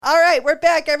All right, we're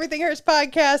back. Everything Hurts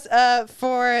podcast.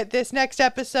 For this next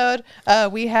episode,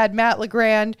 we had Matt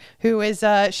LeGrande, who is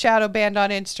shadow banned on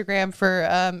Instagram for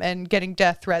and getting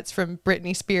death threats from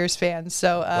Britney Spears fans.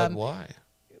 So, but why?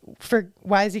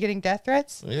 Why is he getting death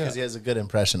threats? Because he has a good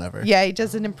impression of her. Yeah, he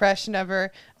does an impression of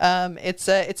her. It's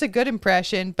a good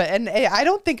impression, but I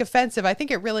don't think offensive. I think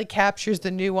it really captures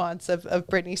the nuance of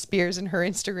Britney Spears and her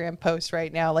Instagram post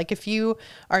right now. Like, if you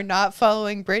are not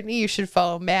following Britney, you should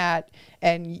follow Matt,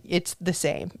 and it's the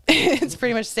same. It's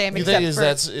pretty much the same. You think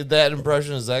that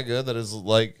impression is that good? That is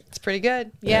like it's pretty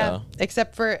good. Yeah.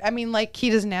 Except for he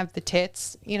doesn't have the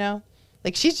tits, you know.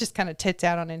 Like, she's just kind of tits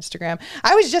out on Instagram.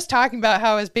 I was just talking about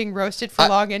how I was being roasted for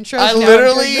long intros. I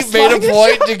literally made a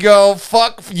point to go,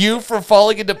 fuck you for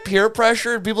falling into peer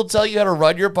pressure and people tell you how to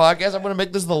run your podcast. I'm going to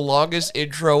make this the longest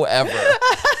intro ever.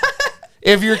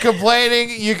 If you're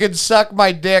complaining, you can suck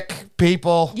my dick,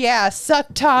 people. Yeah, suck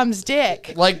Tom's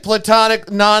dick. Like platonic,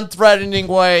 non-threatening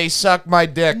way, suck my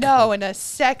dick. No, in a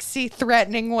sexy,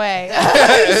 threatening way.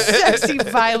 Sexy,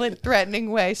 violent,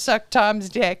 threatening way. Suck Tom's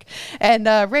dick. And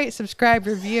rate, subscribe,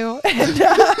 review. And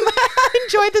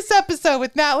enjoy this episode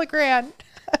with Matt LeGrande.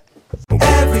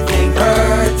 Everything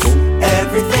hurts.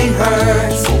 Everything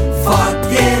hurts.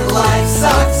 Fucking life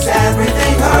sucks.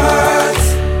 Everything hurts.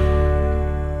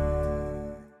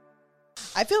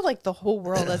 I feel like the whole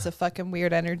world has a fucking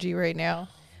weird energy right now.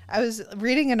 I was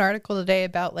reading an article today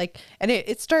about and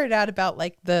it started out about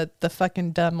the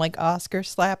fucking dumb Oscar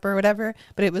slap or whatever,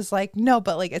 but it was no,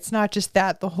 but it's not just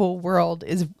that. The whole world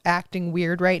is acting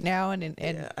weird right now, and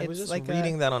I was just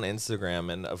reading that on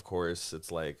Instagram, and of course it's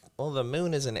the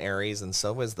moon is in Aries, and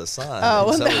so is the sun. Oh,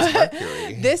 and so is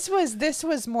Mercury. This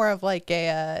was more of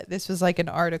this was an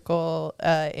article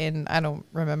in, I don't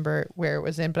remember where it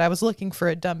was in, but I was looking for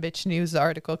a dumb bitch news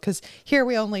article because here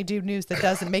we only do news that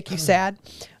doesn't make you sad.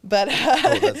 But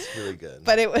oh, that's really good.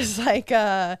 But it was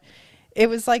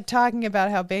talking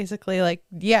about how basically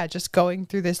just going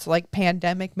through this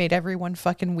pandemic made everyone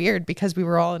fucking weird because we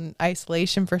were all in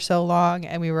isolation for so long,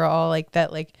 and we were all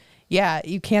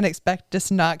you can't expect us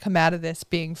to not come out of this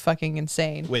being fucking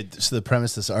insane. Wait, so the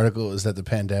premise of this article is that the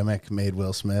pandemic made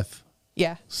Will Smith?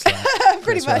 Yeah.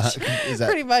 Pretty much.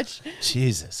 Pretty much.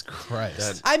 Jesus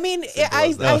Christ.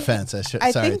 No offense. Sorry,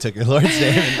 I took your Lord's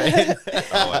name in vain.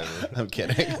 I'm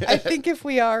kidding. I think if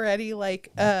we already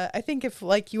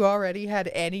you already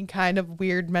had any kind of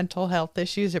weird mental health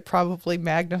issues, it probably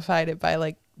magnified it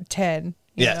by 10.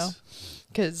 You know?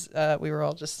 Because we were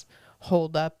all just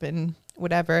holed up and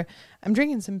whatever. I'm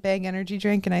drinking some Bang energy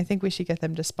drink, and I think we should get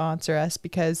them to sponsor us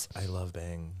because I love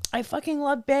Bang. I fucking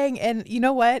love Bang, and you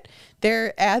know what?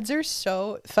 Their ads are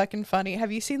so fucking funny.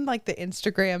 Have you seen the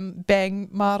Instagram Bang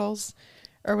models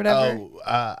or whatever? Oh,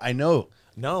 I know.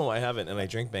 No, I haven't, and I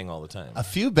drink Bang all the time. A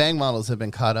few Bang models have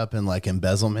been caught up in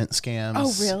embezzlement scams.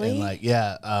 Oh, really?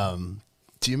 And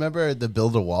do you remember the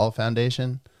Build a Wall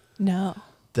Foundation? No.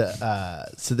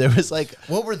 So there was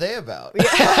what were they about?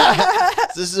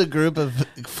 This is a group of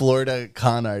Florida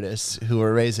con artists who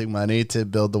were raising money to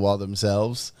build the wall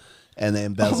themselves, and they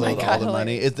embezzled all the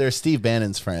money. They're Steve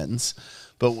Bannon's friends,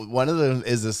 but one of them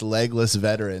is this legless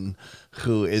veteran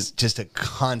who is just a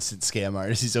constant scam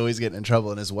artist. He's always getting in trouble,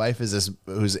 and his wife is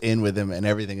who's in with him, and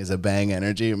everything is a Bang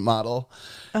energy model.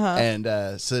 And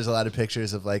so there's a lot of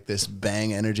pictures of this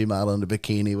Bang energy model in a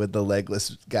bikini with the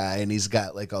legless guy, and he's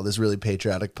got like all this really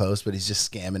patriotic post, but he's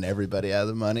just scamming everybody out of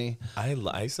the money.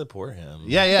 I support him.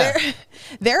 Yeah.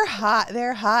 They're hot.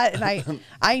 They're hot, and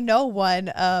I know one.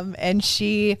 And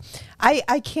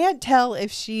I can't tell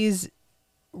if she's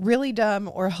really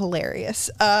dumb or hilarious.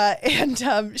 And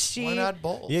she. Why not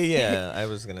both? Yeah. I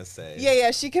was gonna say.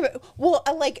 Yeah. She could. Well,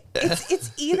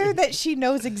 it's either that she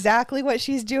knows exactly what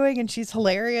she's doing and she's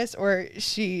hilarious, or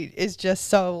she is just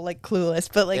so clueless.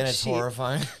 But and it's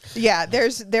horrifying. Yeah, there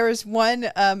was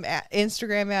one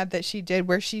Instagram ad that she did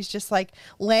where she's just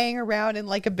laying around in a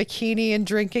bikini and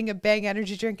drinking a Bang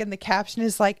energy drink, and the caption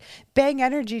is Bang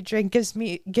energy drink gives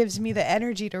me the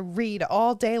energy to read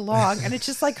all day long, and it's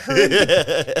just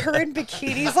her in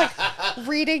bikinis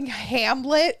reading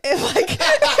Hamlet and Right.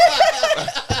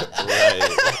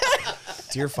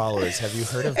 Dear followers, have you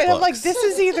heard of and books? I'm this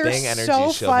is either Bang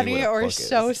so funny or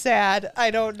so sad.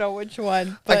 I don't know which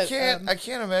one. But I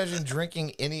can't imagine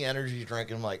drinking any energy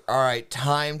drink and I'm all right,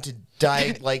 time to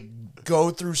dive go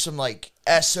through some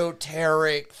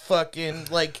esoteric fucking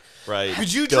right.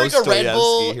 Could you drink a Red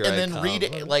Bull and Here I then come. read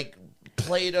it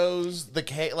Play-Dohs, the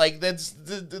cake, like that's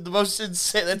the most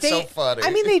insane. That's so funny.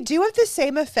 I mean, they do have the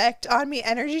same effect on me.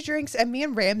 Energy drinks, and me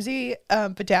and Ramsey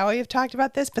Badawi have talked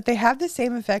about this, but they have the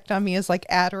same effect on me as like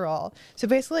Adderall. So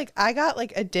basically, like I got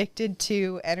like addicted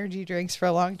to energy drinks for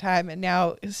a long time, and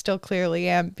now still clearly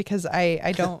am because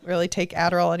I don't really take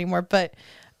Adderall anymore. But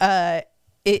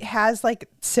it has like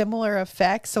similar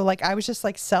effects. So like I was just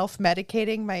like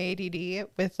self-medicating my ADD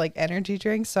with like energy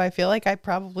drinks. So I feel like I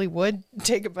probably would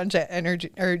take a bunch of energy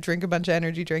or drink a bunch of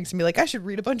energy drinks and be like, I should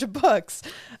read a bunch of books.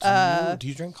 Do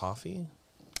you drink coffee?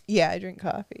 Yeah, I drink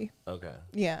coffee. Okay.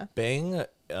 Yeah. Bang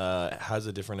has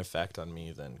a different effect on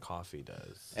me than coffee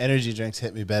does. Energy drinks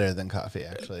hit me better than coffee,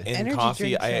 actually. In Energy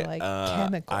coffee, drinks are like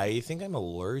chemical. I think I'm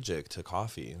allergic to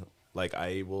coffee. Like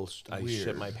I Weird.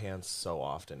 shit my pants so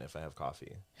often if I have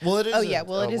coffee. well, it is. Oh, yeah,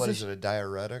 well, it is What a is it? A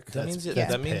diuretic? That means yeah.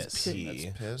 that means piss. pee.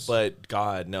 That's piss. But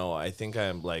God, no, I think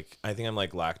I'm like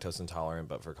lactose intolerant,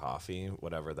 but for coffee,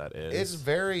 whatever that is. It's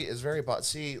very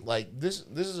see, like this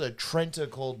is a Trenta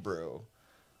cold brew,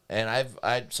 and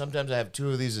I sometimes I have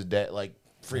 2 of these a day, like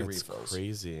free That's refills.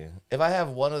 crazy. If I have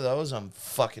one of those, I'm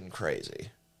fucking crazy.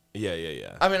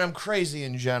 Yeah. I mean, I'm crazy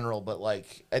in general, but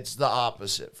like it's the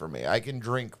opposite for me. I can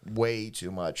drink way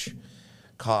too much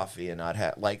coffee and not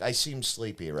have like I seem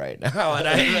sleepy right now, and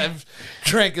I've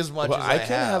drank as much Well, as I I can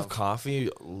have coffee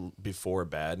before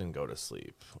bed and go to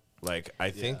sleep. Like I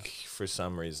think for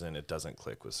some reason it doesn't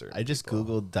click with certain. I just people.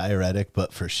 Googled diuretic,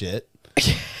 but for shit,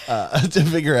 to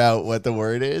figure out what the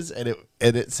word is, and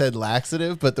it said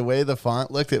laxative, but the way the font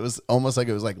looked, it was almost like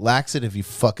it was like laxative, you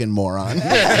fucking moron.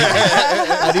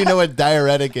 How do you know what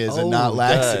diuretic is and not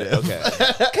laxative? Okay.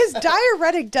 Because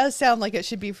diuretic does sound like it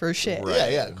should be for shit.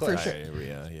 Right. Yeah, of course. For sure.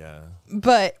 Diarrhea, yeah.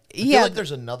 But I feel yeah, like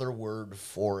there's another word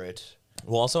for it.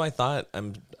 Well, also I thought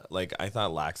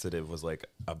laxative was like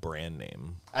a brand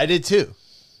name. I did too.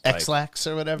 Like- X-Lax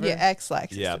or whatever. yeah,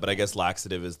 X-Lax. Yeah, but I guess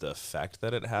laxative is the effect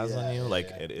that it has on you. Like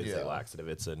it is Yeah. a laxative.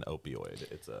 It's an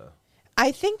opioid. It's a.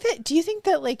 I think that, do you think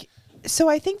that like, so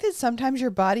I think that sometimes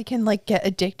your body can like get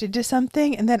addicted to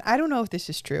something, and then I don't know if this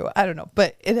is true, I don't know,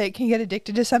 but it can get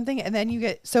addicted to something, and then you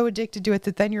get so addicted to it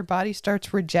that then your body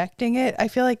starts rejecting it. I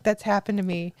feel like that's happened to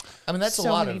me. I mean, that's so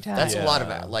a lot many of times. that's a lot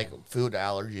Yeah. of like food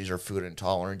allergies or food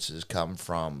intolerances come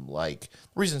from like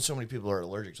the reason so many people are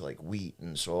allergic to like wheat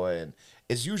and soy, and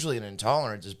it's usually an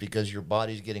intolerance is because your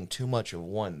body's getting too much of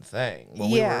one thing.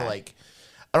 When we Yeah. were like,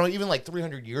 I don't know, even like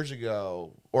 300 years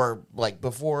ago or like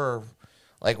before.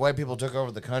 Like white people took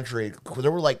over the country,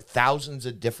 there were like thousands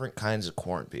of different kinds of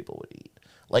corn people would eat.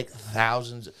 Like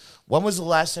thousands. When was the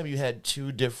last time you had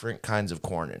 2 different kinds of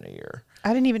corn in a year?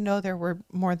 I didn't even know there were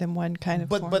more than one kind of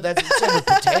corn. But that's the same with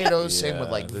potatoes, same with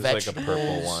like there's vegetables. like a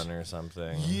purple one or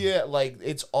something. Yeah, like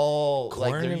it's all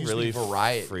Corn like there used really to be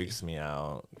variety. freaks me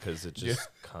out because it just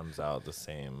comes out the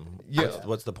same. Yeah.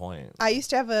 What's the point? I used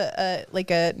to have a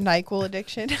NyQuil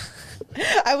addiction.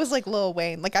 I was like Lil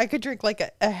Wayne. Like I could drink like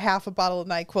a half a bottle of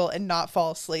NyQuil and not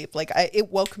fall asleep. Like it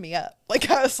woke me up. Like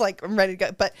I was like, I'm ready to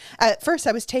go. But at first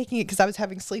I was taking it because I was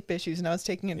having sleep issues and I was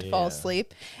taking it to fall Yeah.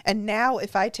 asleep. And now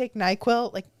if I take NyQuil,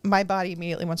 like my body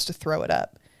immediately wants to throw it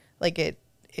up. Like it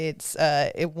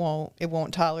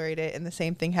won't tolerate it. And the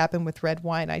same thing happened with red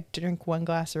wine. I drink 1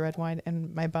 glass of red wine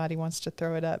and my body wants to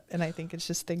throw it up. And I think it's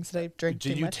just things that I drink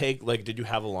Did too you much. did you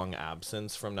have a long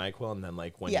absence from NyQuil and then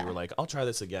like when Yeah. you were like, I'll try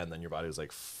this again, then your body was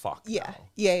like, fuck Yeah. no.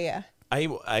 Yeah.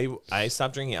 I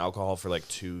stopped drinking alcohol for like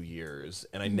 2 years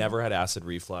and I never had acid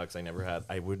reflux. I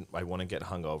wouldn't get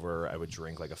hungover. I would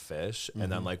drink like a fish. And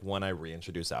then like when I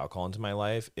reintroduced alcohol into my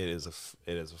life, it is a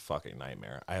fucking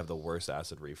nightmare. I have the worst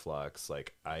acid reflux.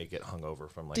 Like I get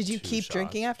hungover from like Did you 2 keep shots.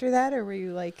 drinking after that, or were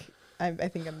you like, I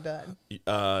think I'm done?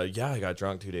 Yeah, I got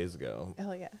drunk 2 days ago.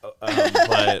 Hell yeah.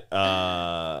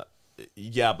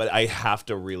 But I have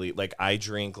to really like I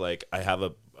drink like I have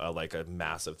a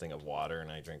massive thing of water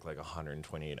and I drink like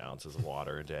 128 ounces of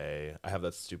water a day. I have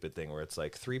that stupid thing where it's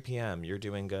like 3 p.m. you're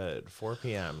doing good, 4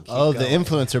 p.m. keep Oh, the going.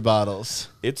 influencer bottles.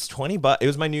 It's $20. It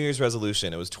was my New Year's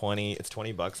resolution. It's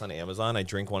 $20 on Amazon. I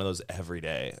drink one of those every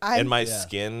day, and my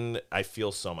skin, I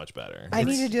feel so much better. I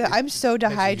need to do that. I'm so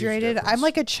dehydrated. I'm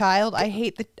like a child. I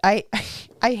hate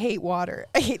I hate water.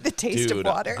 I hate the taste Dude, of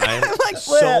water. I'm like,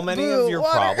 so "Bleh, many boo, of your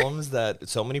water." problems that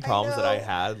I know.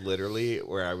 had literally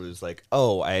where I was like,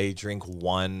 oh, I drink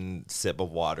 1 sip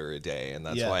of water a day, and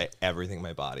that's Yeah. why everything in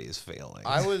my body is failing.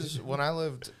 I was when I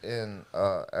lived in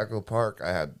Echo Park.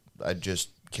 I'd just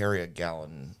carry a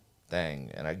gallon thing,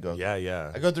 and I'd go.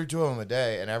 yeah. I go through 2 of them a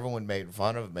day, and everyone made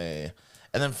fun of me.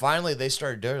 And then finally they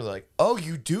started doing it, like, oh,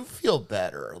 you do feel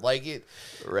better. Like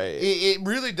Right. It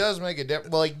really does make a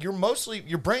difference. Like your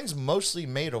brain's mostly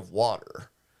made of water.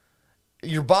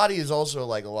 your body is also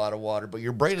like a lot of water, but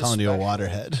your brain is Calling you a special.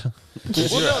 waterhead.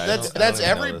 Well, no, that's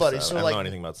everybody. So I don't like, know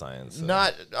anything about science. So.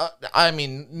 not. I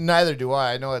mean, neither do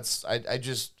I. I know it's. I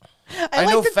just. I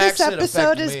know like that facts this that affect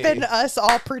episode has me. been us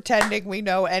all pretending we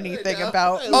know anything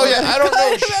about. Oh yeah, I don't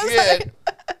know shit.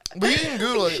 But you can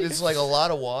Google it. It's like a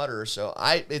lot of water. So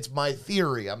it's my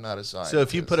theory. I'm not a scientist. So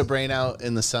if you put a brain out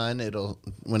in the sun,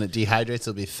 when it dehydrates,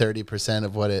 it'll be 30%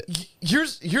 of what it.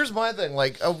 Here's my thing.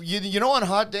 Like you know, on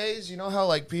hot days, you know how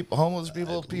like homeless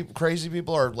people, crazy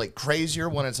people are like crazier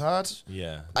when it's hot.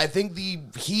 Yeah. I think the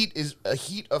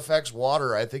heat affects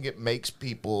water. I think it makes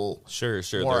people Sure.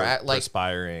 more They're like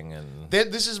perspiring and.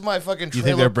 This is my fucking. You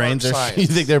think their brains are? You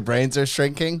think their brains are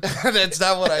shrinking? That's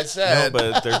not what I No, said.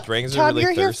 but their brains are Tom, really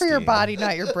you're here thirsty. for your body,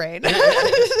 not your brain.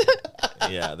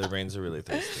 Yeah, their brains are really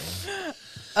thirsty.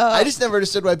 I just never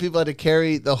understood why people had to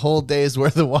carry the whole day's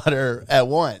worth of water at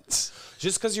once.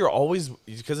 Just because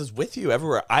it's with you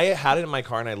everywhere. I had it in my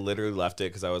car and I literally left it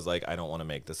because I was like, I don't want to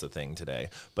make this a thing today.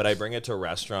 But I bring it to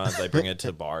restaurants, I bring it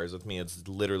to bars with me. It's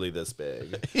literally this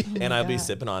big, and I'll be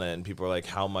sipping on it, and people are like,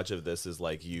 "How much of this is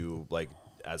like you like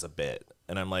as a bit?"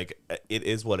 And I'm like, "It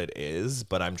is what it is,"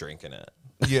 but I'm drinking it.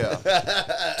 Yeah,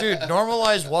 dude,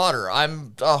 normalize water. I'm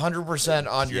 100%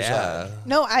 on your side.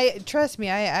 No, trust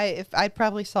me. I'd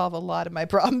probably solve a lot of my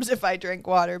problems if I drink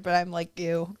water. But I'm like,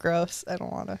 ew, gross. I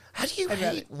don't want to. How do you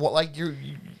hate what? Like Where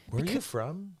are you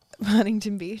from?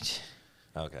 Huntington Beach.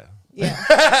 Okay.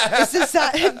 Yeah. Is this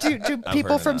not, do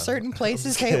people heard from enough. certain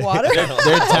places hate water? Their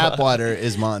tap water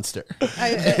is Monster. No,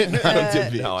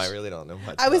 I really don't know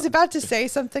much. I was about to say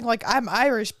something like, I'm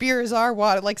Irish, beer is our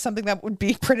water, like something that would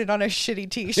be printed on a shitty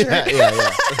t-shirt.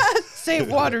 Yeah. Save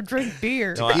water, drink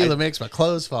beer. No, Tequila makes my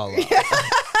clothes fall off.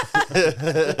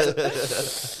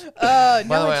 By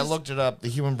the way, I looked it up. The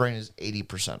human brain is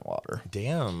 80% water.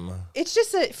 Damn. It's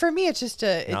just for me, it's just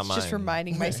Not mine.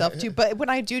 reminding myself too. But when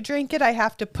I do drink it, I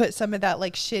have to put some of that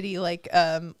like shitty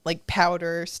like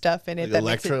powder stuff in it Like that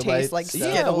makes it taste electrolytes like stuff?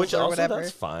 Skittles Yeah, which or also whatever.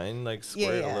 that's fine. Like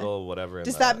squirt a little whatever. In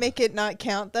Does that make it not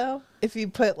count though? If you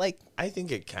put like I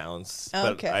think it counts.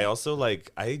 Okay. But I also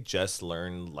like I just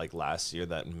learned like last year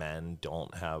that men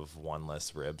don't have one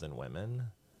less rib than women.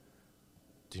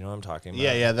 Do you know what I'm talking about?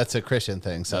 Yeah, that's a Christian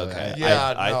thing. So Okay.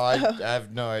 I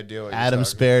have no idea what Adam you're talking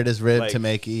spared his rib to Like-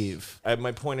 make Eve.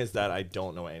 My point is that I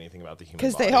don't know anything about the human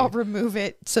because body. they all remove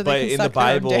it so But they can in the suck their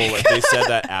own Bible, dick. they said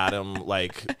that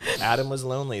Adam was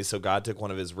lonely, so God took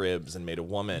one of his ribs and made a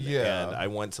woman. Yeah. And I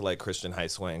went to like Christian high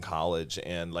school and college,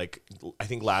 and like I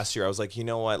think last year I was like, you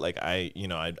know what, like I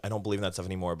don't believe in that stuff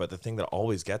anymore. But the thing that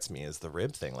always gets me is the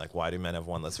rib thing. Like, why do men have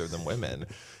one less rib than women?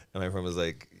 And my friend was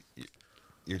like,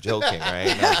 you're joking, right?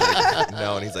 And I was like,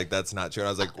 no. And he's like, that's not true. And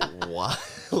I was like, what?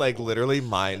 Like, literally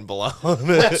mind blown.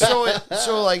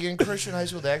 so like in Christian high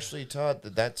school, they actually taught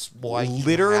that that's why you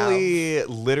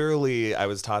Literally, I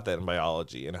was taught that in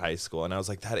biology in high school. And I was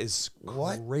like, that is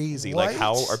crazy. Like,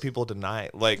 how are people denying?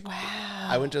 Like,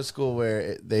 I went to a school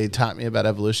where they taught me about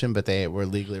evolution, but they were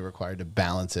legally required to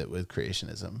balance it with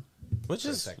creationism. which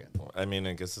is, I mean,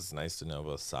 I guess it's nice to know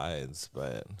both sides,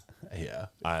 but Yeah.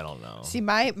 I don't know. See,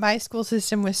 my school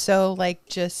system was so like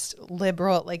just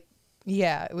liberal, like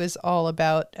yeah, it was all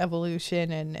about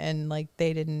evolution and like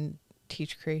they didn't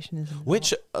teach creationism.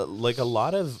 Which like a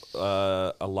lot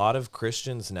of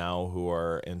Christians now who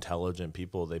are intelligent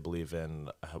people, they believe in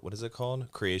what is it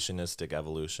called? Creationistic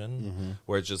evolution,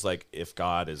 where it's just like if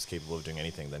God is capable of doing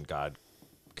anything, then God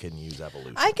can use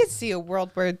evolution. I could see a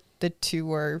world where the two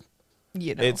were,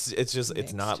 you know, It's just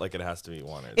it's not like it has to be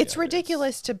one or the it's other.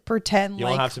 ridiculous to pretend You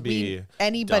don't like have to be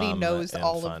anybody dumb knows and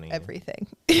all funny. of everything.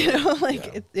 You know,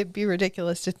 like it'd be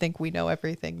ridiculous to think we know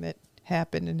everything that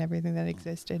happened and everything that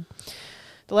existed.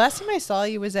 The last time I saw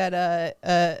you was at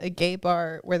a gay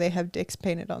bar where they have dicks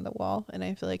painted on the wall, and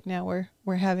I feel like now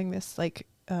we're having this like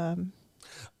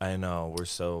I know, we're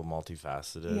so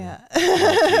multifaceted. Yeah.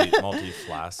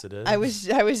 Multifaceted. I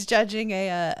was judging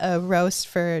a roast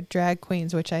for drag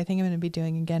queens, which I think I'm going to be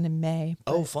doing again in May.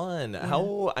 Oh, fun!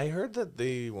 How I heard that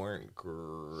they weren't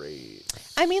great.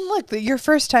 I mean, look, your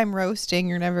first time roasting,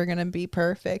 you're never going to be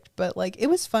perfect, but like it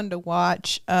was fun to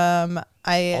watch.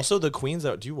 Also, the queens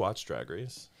out. Do you watch Drag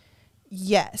Race?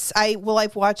 Yes, I've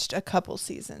watched a couple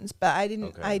seasons, but I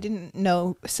didn't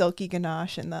know Silky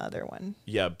Ganache and the other one.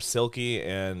 Yeah, Silky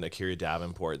and Akira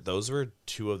Davenport. Those were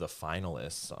two of the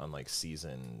finalists on like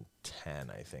season 10,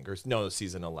 I think, or no,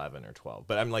 season 11 or 12.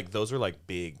 But I'm like, those were like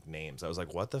big names. I was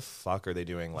like, what the fuck are they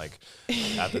doing like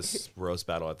at this roast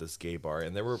battle at this gay bar?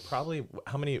 And there were probably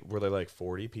how many were there? Like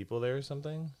 40 people there or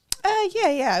something?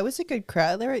 Yeah, it was a good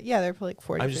crowd. There were like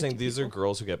 40. I'm just saying 50 these are people.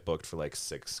 girls who get booked for like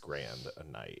 $6,000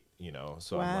 a night, you know.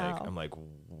 So Wow. I'm like,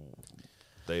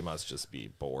 they must just be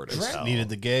bored as hell. Needed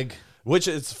the gig. Which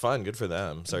is fun. Good for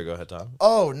them. Sorry, go ahead, Tom.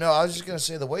 Oh no, I was just gonna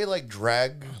say the way like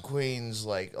drag queens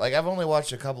like I've only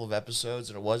watched a couple of episodes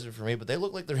and it wasn't for me, but they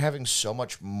look like they're having so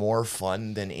much more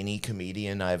fun than any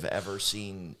comedian I've ever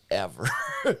seen ever.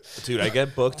 Dude, I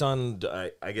get booked on.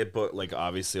 I get booked like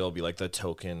obviously I'll be like the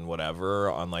token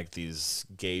whatever on like these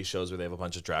gay shows where they have a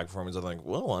bunch of drag performers. I'm like,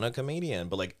 well, I'm a comedian,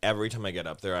 but like every time I get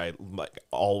up there, I like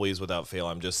always without fail,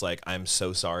 I'm just like, I'm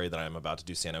so sorry that I'm about to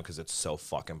do stand up because it's so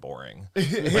fucking boring.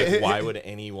 Like, why would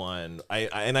anyone?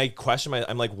 I question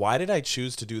I'm like, why did I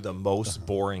choose to do the most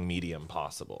boring medium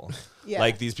possible? Yeah.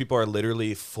 Like these people are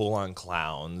literally full on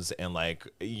clowns, and like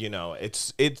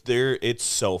it's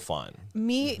so fun.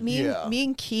 Me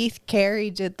and Keith Carey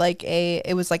did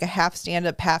it was like a half stand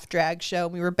up, half drag show.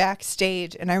 We were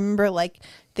backstage, and I remember like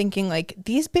thinking like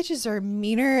these bitches are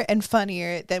meaner and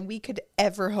funnier than we could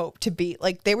ever hope to be.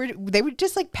 Like they would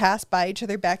just like pass by each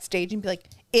other backstage and be like,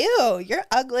 ew, you're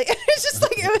ugly. It's just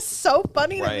like, it was so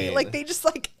funny to me. Like they just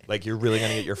like you're really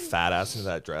gonna get your fat ass into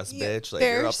that dress, bitch. Like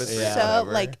you're up at so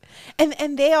like,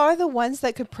 and they are the ones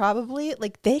that could probably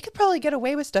get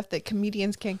away with stuff that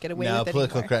comedians can't get away with. No,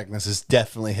 political correctness has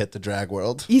definitely hit the drag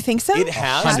world. You think so? It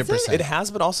has, 100%. It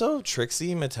has, but also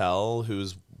Trixie Mattel,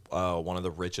 who's one of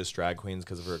the richest drag queens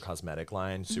because of her cosmetic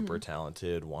line, super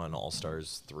talented, won All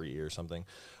Stars 3 or something.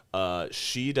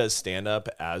 She does stand up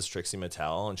as Trixie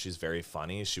Mattel, and she's very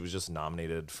funny. She was just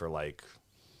nominated for like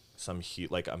some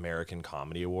like American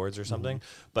Comedy Awards or something,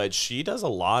 but she does a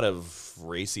lot of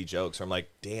racy jokes where I'm like,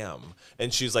 damn.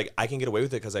 And she's like, I can get away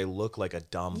with it because I look like a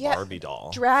dumb Barbie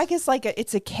doll. Drag is like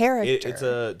it's a character. It's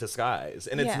a disguise,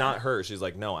 and it's not her. She's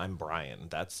like, no, I'm Brian.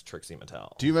 That's Trixie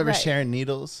Mattel. Do you remember Right. Sharon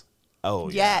Needles?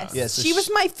 Oh yes, Yeah, so she was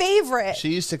my favorite. She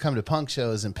used to come to punk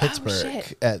shows in Pittsburgh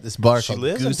shit. at this bar She called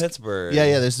lives in Goose. Pittsburgh.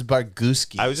 Yeah, there's this bar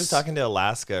Gooski's. I was just talking to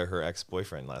Alaska, her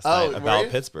ex-boyfriend, last Oh, night were about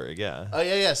you? Pittsburgh. Yeah. Oh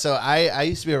yeah. So I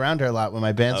used to be around her a lot when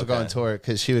my bands would go on tour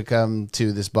because she would come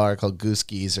to this bar called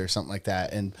Gooski's or something like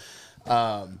that. And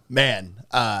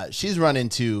she's run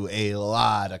into a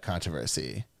lot of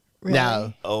controversy. Really?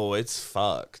 Now, Oh, it's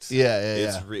fucked. Yeah.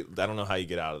 It's I don't know how you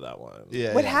get out of that one.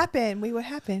 yeah. What yeah. happened? What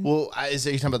happened? Well, is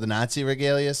it you talking about the Nazi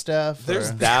regalia stuff? There's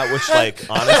or- that, which like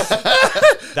honestly,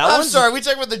 that I'm one's- sorry, we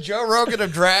talking about the Joe Rogan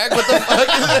of drag? What the fuck?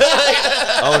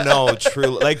 Oh no,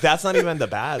 true. Like that's not even the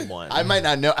bad one. I might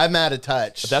not know. I'm out of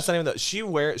touch. That's not even the.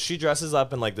 She dresses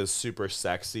up in like this super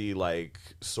sexy like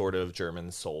sort of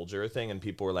German soldier thing, and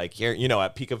people were like,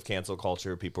 at peak of cancel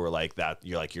culture, people were like that.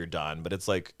 You're done. But it's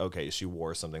like, okay, she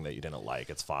wore something that you didn't like.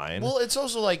 It's fine. Well, it's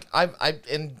also like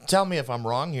and tell me if I'm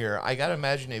wrong here. I gotta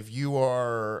imagine if you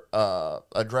are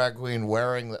a drag queen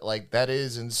wearing like that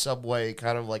is in some way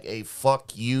kind of like a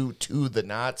fuck you to the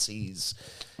Nazis,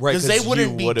 right? Because they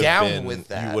wouldn't be down with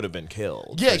that. You would have been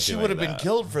killed. Yeah, for she doing would have been that.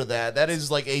 killed for that. That is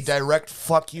like a direct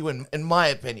fuck you, in my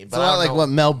opinion. It's But a I lot don't like know. what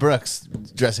Mel Brooks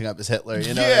dressing up as Hitler.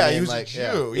 You know? Yeah, what I mean? he was like, a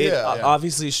yeah. Jew. It- Yeah, yeah.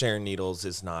 Obviously, Sharon Needles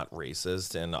is not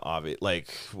racist, and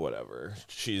like whatever.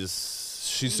 She's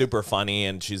super funny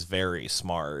and she's very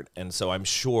smart, and so I'm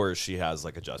sure she has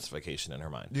like a justification in her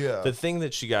mind. Yeah. The thing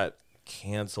that she got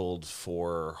canceled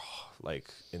for like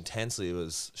intensely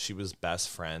was she was best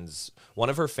friends. One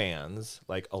of her fans,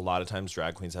 like a lot of times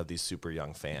drag queens have these super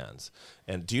young fans.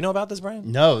 And do you know about this,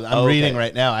 Brian? No, I'm Okay. reading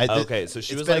right now. Okay, so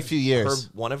she it's was been like a few years.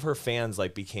 one of her fans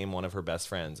like became one of her best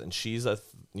friends, and she's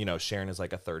Sharon is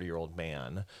like a 30-year-old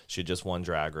man. She had just won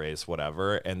Drag Race,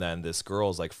 whatever, and then this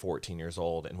girl's like 14 years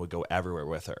old and would go everywhere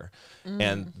with her,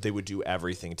 and they would do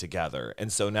everything together.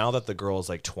 And so now that the girl's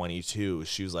like 22,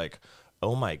 she was like,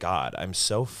 oh my God, I'm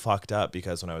so fucked up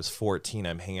because when I was 14,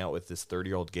 I'm hanging out with this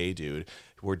 30-year-old gay dude.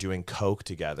 We're doing coke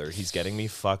together. He's getting me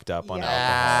fucked up on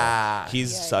alcohol.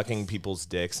 He's sucking people's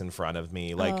dicks in front of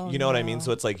me. Like, you know what I mean?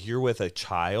 So it's like you're with a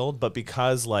child, but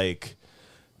because like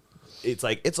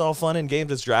it's all fun and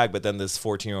games, it's drag, but then this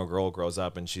 14-year-old girl grows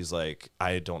up and she's like,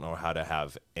 I don't know how to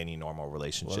have any normal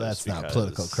relationships. Well, that's not because-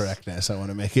 political correctness. I want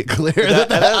to make it clear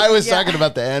that I was talking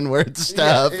about the N-word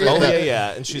stuff. Oh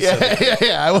yeah. And she's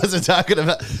Yeah. I wasn't talking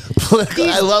about political.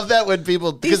 I love that when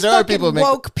people, because These there are fucking people who make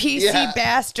woke PC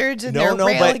bastards and No, they're no,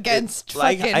 rail but against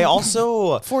like fucking I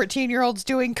also 14-year-olds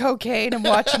doing cocaine and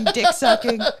watching dick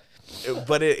sucking.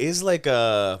 but it is like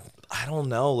I don't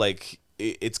know, like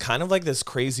it's kind of like this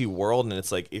crazy world, and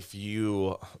it's like if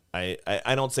you I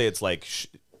don't say it's like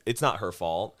it's not her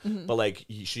fault, but like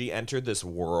she entered this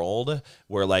world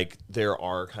where like there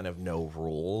are kind of no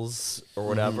rules or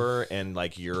whatever, and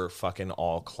like you're fucking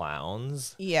all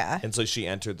clowns. Yeah. And so she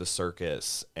entered the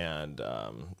circus, and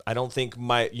I don't think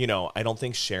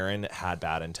Sharon had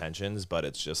bad intentions, but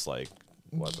it's just like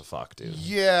what the fuck, dude?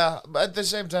 Yeah, but at the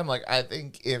same time, like I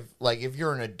think if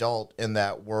you're an adult in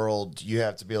that world, you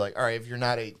have to be like, all right, if you're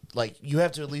not you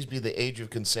have to at least be the age of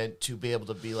consent to be able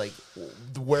to be like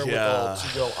the wherewithal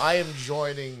to go, I am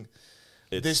joining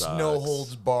this sucks. no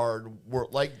holds barred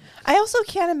world. Like, I also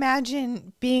can't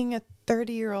imagine being a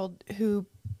 30-year-old who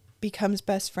becomes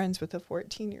best friends with a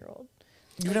 14-year-old.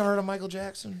 You've never heard of Michael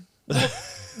Jackson?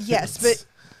 Yes, but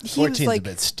he was 14's like a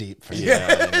bit steep for you.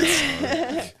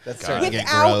 Yeah. That's starting to get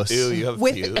Without- gross. Ew, you have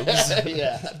With- pubes.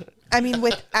 Yeah. I mean,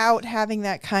 without having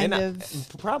that kind And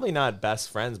of. probably not best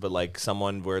friends, but like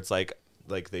someone where it's like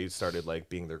they started like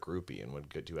being their groupie and would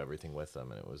do everything with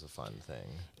them, and it was a fun thing.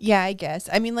 Yeah, I guess.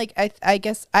 I mean, like, I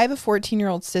guess I have a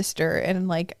 14-year-old sister, and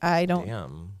like, I don't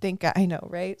Damn. think I know,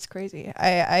 right? It's crazy.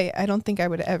 I don't think I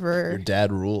would Your ever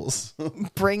dad rules.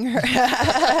 bring her.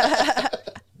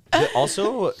 But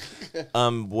also,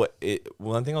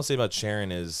 one thing I'll say about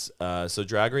Sharon is, so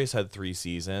Drag Race had 3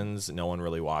 seasons. No one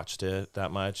really watched it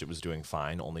that much. It was doing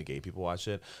fine. Only gay people watched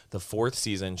it. The 4th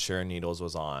season, Sharon Needles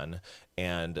was on,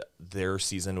 and their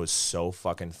season was so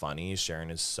fucking funny.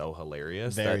 Sharon is so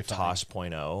hilarious Very that funny.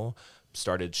 Tosh.0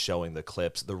 started showing the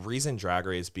clips. The reason Drag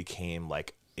Race became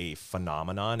like a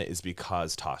phenomenon is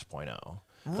because Tosh.0.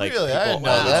 Like, Really? I didn't know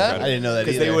wow. that. I didn't know that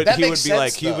Because either. That he would makes be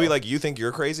like, sense, he'd be though. like, you think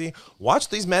you're crazy? Watch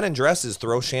these men in dresses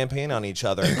throw champagne on each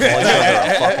other and call each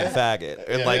other a fucking faggot.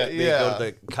 And like, they go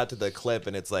to cut to the clip,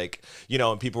 and it's like, you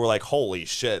know, and people were like, holy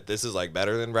shit, this is like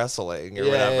better than wrestling or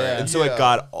whatever. yeah, and so yeah. it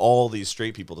got all these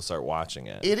straight people to start watching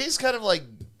it. It is kind of like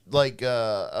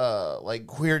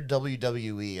queer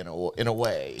WWE in a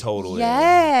way. Totally.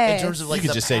 Yes. In terms of like You could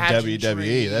the just say pageantry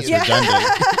WWE. That's and-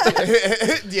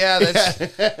 redundant. yeah,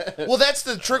 that's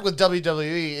the trick with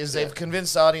WWE is they've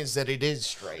convinced the audience that it is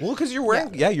straight. Well, because you're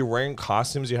wearing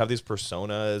costumes. You have these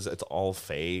personas. It's all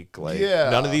fake. Like, Yeah.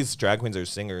 none of these drag queens are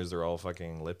singers. They're all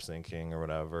fucking lip syncing or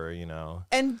whatever, you know.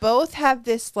 And both have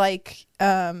this like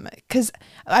because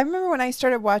I remember when I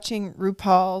started watching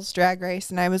RuPaul's Drag Race,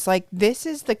 and I was like, this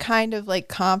is the kind of like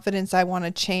confidence I want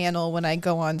to channel when I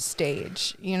go on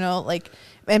stage, you know, like,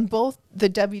 and both the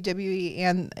WWE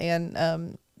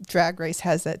and Drag Race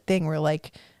has that thing where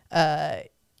like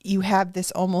you have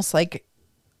this almost like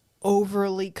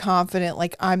overly confident,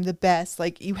 like I'm the best,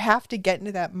 like you have to get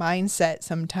into that mindset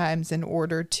sometimes in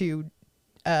order to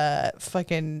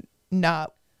fucking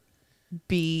not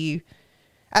be,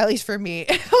 at least for me,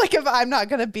 like if I'm not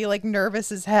gonna be like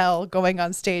nervous as hell going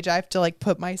on stage, I have to like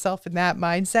put myself in that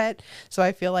mindset. So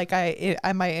I feel like I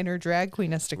my inner drag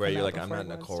queen has to come Right, you're out like, I'm before not I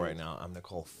go on Nicole stage. right now. I'm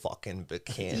Nicole fucking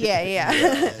Buchanan.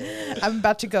 Yeah. I'm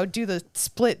about to go do the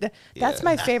split. That's Yeah.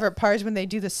 my favorite part is when they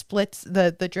do the splits.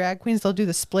 The drag queens, they'll do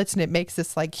the splits, and it makes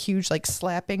this like huge like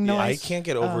slapping noise. I can't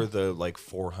get over the like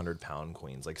 400-pound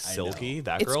queens, like Silky.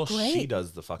 That It's girl, great. she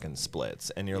does the fucking splits,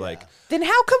 and you're like, Then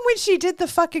how come when she did the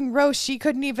fucking roast, she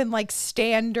couldn't even like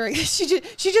stand during? She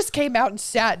just came out and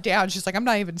sat down. She's like, I'm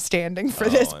not even standing for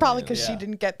this, I probably mean, because she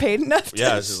didn't get paid enough.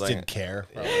 yeah, to, it's just like, Didn't care.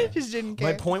 just didn't care.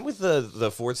 my point with the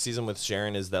 4th season with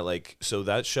Sharon is that like, so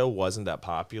that show wasn't that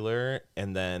popular,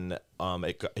 and then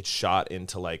it shot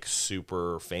into like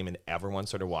super fame, and everyone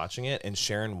started watching it, and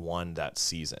Sharon won that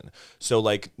season. So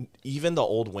like, even the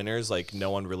old winners, like no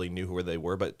one really knew who they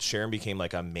were, but Sharon became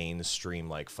like a mainstream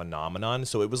like phenomenon.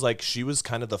 So it was like she was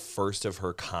kind of the first of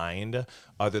her kind,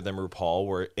 other than RuPaul,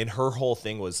 where in her whole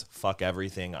thing was fuck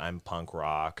everything, I'm punk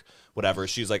rock, whatever.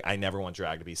 She's like, I never want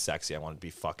drag to be sexy. I want it to be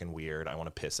fucking weird. I want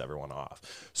to piss everyone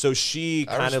off. So she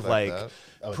kind of respect like, that.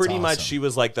 Oh, it's pretty much awesome. she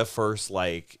was like the first,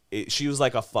 like, she was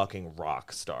like a fucking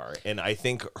rock star. And I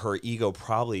think her ego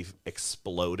probably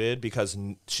exploded because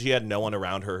she had no one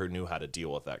around her who knew how to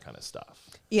deal with that kind of stuff.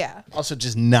 Yeah. Also,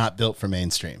 just not built for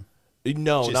mainstream.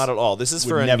 No, Just not at all. This is would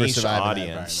for a never niche survive in that audience.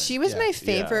 environment. She was Yeah. my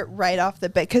favorite right off the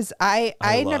bat because I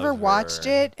I never love watched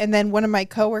her. it, and then one of my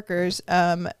coworkers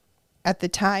at the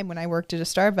time when I worked at a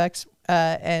Starbucks,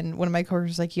 and one of my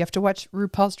coworkers was like, you have to watch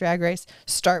RuPaul's Drag Race.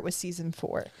 Start with season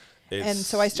 4. And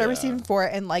so I started with season 4,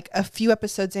 and like a few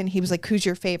episodes in, he was like, "Who's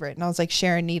your favorite?" And I was like,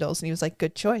 "Sharon Needles," and he was like,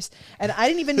 "Good choice." And I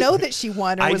didn't even know that she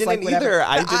won. Or I was like, didn't whatever. either.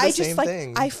 I But did the just same like,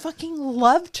 thing. I fucking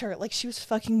loved her. Like she was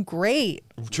fucking great.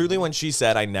 Truly, when she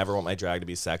said, I never want my drag to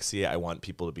be sexy, I want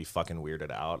people to be fucking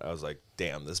weirded out, I was like,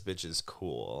 damn, this bitch is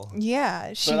cool.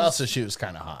 Yeah, she. But was- also, she was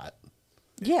kind of hot.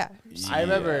 yeah. I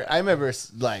remember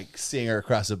like seeing her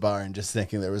across a bar and just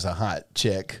thinking there was a hot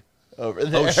chick over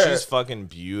there. Oh, she's fucking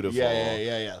beautiful.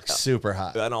 yeah. Like, super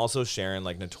hot. And also, Sharon,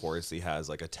 like, notoriously has,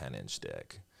 like, a 10-inch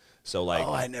dick. So, like,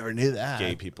 Oh, I never knew that.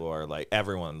 gay people are, like,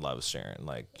 everyone loves Sharon.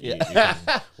 Like, Yeah. you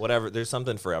can, whatever, there's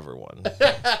something for everyone.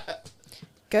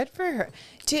 Good for her.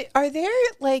 Are there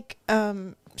like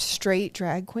straight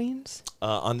drag queens?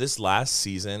 On this last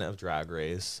season of Drag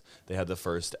Race, they had the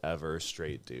first ever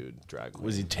straight dude drag queen.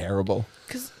 Was he terrible?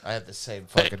 I had the same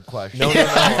fucking question. No.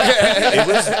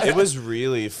 It was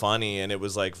really funny, and it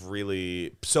was like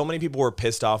really. So many people were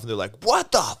pissed off, and they're like,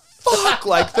 "What the fuck?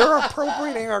 Like they're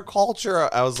appropriating our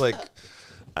culture." I was like,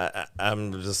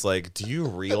 I'm just like, do you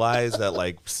realize that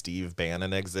like Steve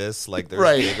Bannon exists? Like there's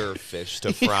bigger fish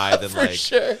to fry than like.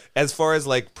 Sure. As far as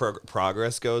like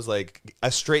progress goes, like a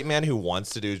straight man who wants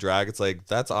to do drag, it's like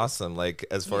that's awesome. Like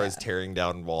as far as tearing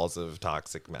down walls of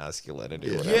toxic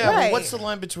masculinity. Or whatever. Yeah, Right. but what's the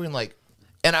line between like,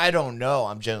 and I don't know,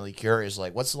 I'm genuinely curious,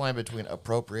 like, what's the line between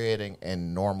appropriating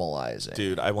and normalizing?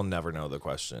 Dude, I will never know the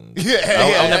question.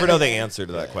 Yeah, I'll never know the answer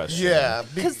to that question. Yeah.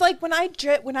 Because like when I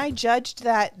judged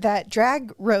that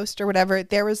drag roast or whatever,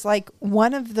 there was like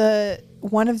one of the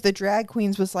drag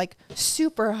queens was like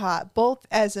super hot, both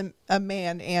as a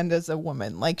man and as a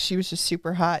woman. Like she was just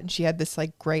super hot, and she had this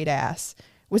like great ass.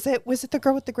 Was it the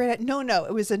girl with the great ass? No,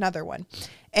 it was another one.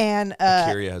 And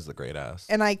Kyria has the great ass.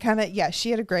 and I kind of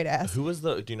she had a great ass. Who was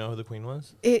do you know who the queen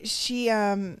was? She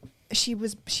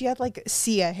had like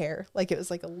Sia hair, like it was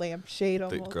like a lampshade The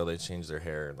almost. girl that changed their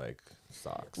hair and like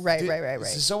socks. Right.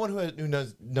 This is someone who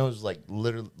knows like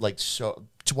literally like so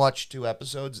to watch 2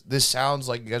 episodes. This sounds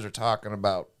like you guys are talking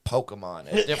about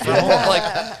Pokemon at different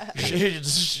like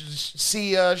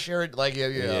see Sharon like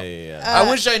Yeah. I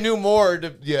wish I knew more.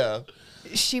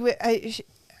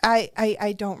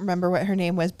 I don't remember what her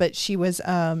name was, but she was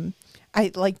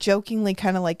I like jokingly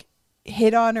kind of like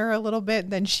hit on her a little bit,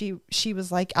 and then she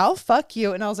was like, "I'll fuck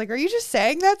you," and I was like, "Are you just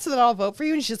saying that so that I'll vote for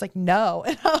you?" And she's like, "No,"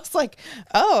 and I was like,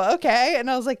 "Oh, okay," and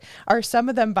I was like, "Are some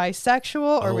of them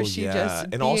bisexual, or was she just?"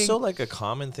 And also like a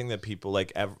common thing that people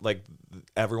like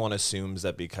everyone assumes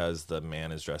that because the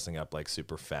man is dressing up like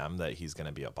super femme that he's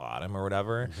gonna be a bottom or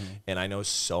whatever. And I know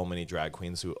so many drag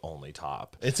queens who only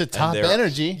top. It's a top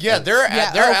energy. Yeah, they're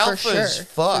alpha for as sure.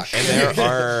 fuck.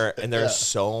 And there's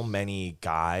so many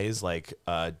guys like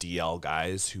DL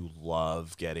guys who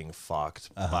love getting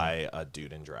fucked by a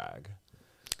dude in drag.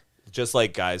 Just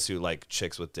like guys who like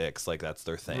chicks with dicks, like that's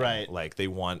their thing. Right. Like they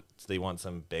want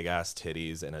some big ass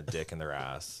titties and a dick in their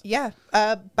ass. Yeah,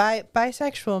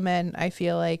 bisexual men. I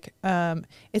feel like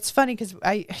it's funny because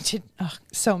I did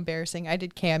so embarrassing. I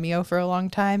did Cameo for a long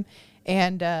time,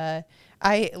 and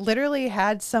I literally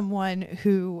had someone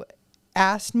who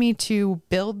asked me to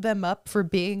build them up for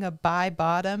being a bi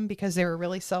bottom because they were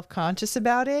really self conscious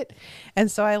about it, and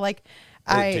so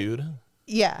Dude.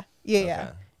 Yeah. Okay.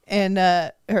 And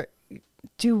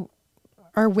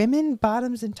are women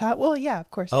bottoms and top? Well, yeah, of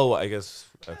course. Oh, I guess.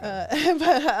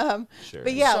 Okay. Sure.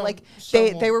 But yeah, Some- like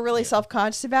some they were really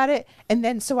self-conscious about it, and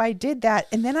then so I did that,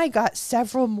 and then I got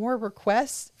several more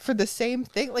requests for the same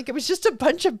thing. Like it was just a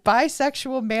bunch of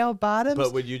bisexual male bottoms.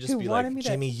 But would you just who be wanted like, me to-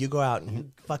 Jimmy, you go out and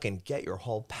you fucking get your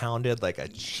hole pounded like a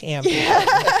champion?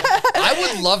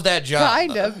 I would love that job.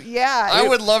 Kind of, yeah. I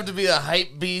would love to be a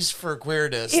hype beast for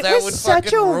queerness. It That was would such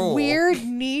fucking a rule. weird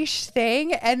niche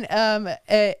thing, and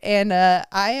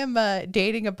I am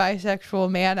dating a bisexual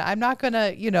man. I'm not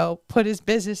gonna put his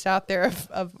business out there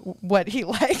of what he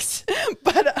likes,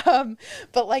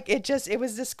 but like it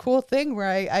was this cool thing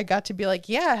where I got to be like,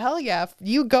 yeah, hell yeah,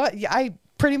 you go. I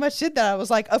pretty much did that. I was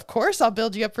like, of course I'll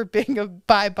build you up for being a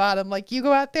bi bottom. Like you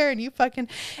go out there and you fucking,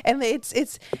 and it's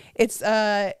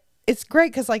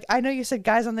great because like I know you said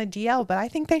guys on the DL, but I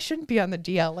think they shouldn't be on the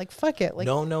DL. Like fuck it. Like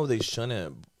No, they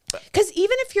shouldn't. because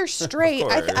even if you're straight,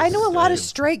 I know a lot of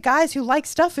straight guys who like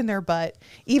stuff in their butt.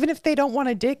 Even if they don't want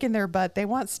a dick in their butt, they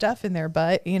want stuff in their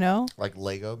butt, Like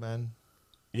Lego men.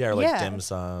 Yeah, or like Yeah. dim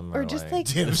sum. Or just like,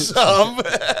 Some.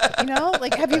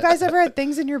 like, have you guys ever had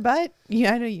things in your butt?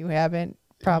 Yeah, I know you haven't.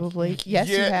 Probably. Yes,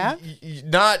 you have.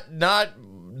 Not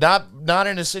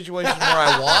in a situation where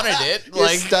I wanted it. Like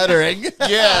Like stuttering.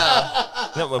 yeah.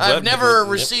 No, but- I've never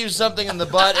received something in the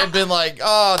butt and been like,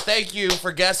 oh, thank you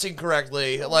for guessing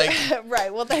correctly. Like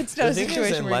Right. Well, that's not The a thing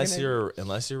situation is, where you're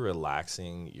unless you're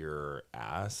relaxing your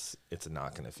ass, it's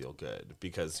not going to feel good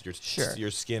because Sure. your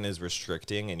skin is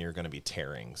restricting and you're going to be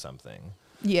tearing something.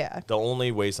 Yeah. The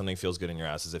only way something feels good in your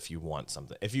ass is if you want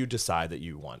something. If you decide that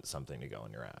you want something to go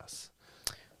in your ass,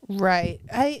 Right.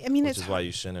 I mean, which is why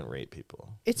you shouldn't rate people.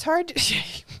 it's hard to.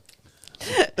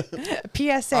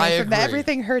 PSA I from the agree.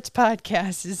 Everything Hurts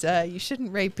podcast is you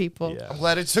shouldn't rape people. Yeah. I'm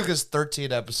glad it took us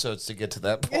 13 episodes to get to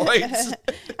that point.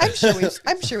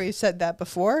 I'm sure we've said that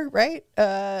before, right?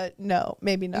 No,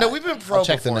 maybe not. No, we've been pro I'll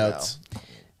check the before notes. now.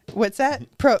 What's that?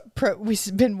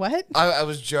 We've been what? I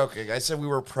was joking. I said we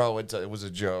were pro until it was a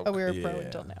joke. Oh, we were pro Yeah.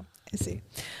 until now. I see.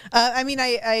 I mean,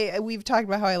 we've talked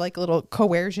about how I like a little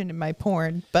coercion in my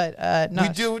porn, but not.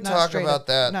 We do not talk straight about up,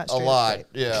 that not a straight up lot. straight,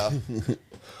 Yeah.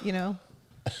 You know.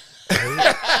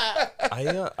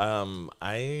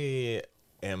 I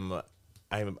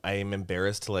am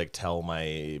embarrassed to like tell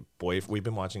my boy we've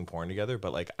been watching porn together,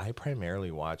 but like I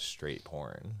primarily watch straight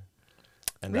porn,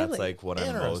 and that's Really? like what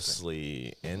I'm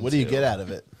mostly into. What do you get out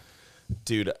of it?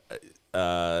 Dude?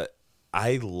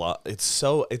 I love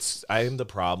I am the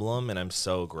problem, and I'm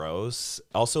so gross.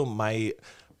 Also, my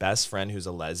best friend who's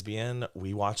a lesbian,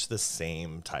 we watch the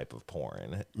same type of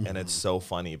porn, and it's so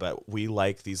funny, but we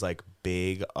like these like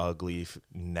big ugly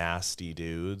nasty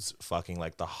dudes fucking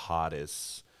like the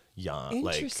hottest young.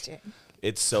 Interesting. Like,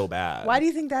 it's so bad. Why do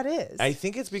you think that is? I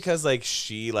think it's because like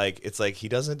she like it's like he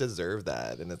doesn't deserve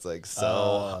that, and it's like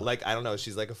so like I don't know,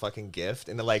 she's like a fucking gift,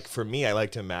 and like for me I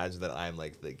like to imagine that I'm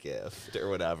like the gift or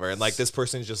whatever, and like this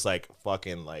person's just like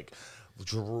fucking like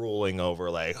drooling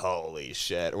over like holy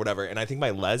shit or whatever. And I think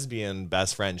my lesbian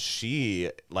best friend,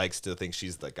 she likes to think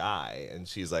she's the guy, and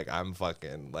she's like I'm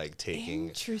fucking like taking.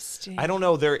 Interesting. I don't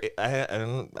know. I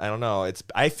don't know.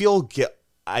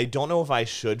 I don't know if I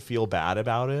should feel bad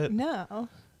about it. No.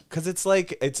 Because it's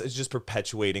like it's just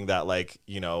perpetuating that, like,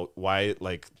 you know, why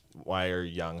are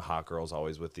young hot girls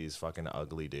always with these fucking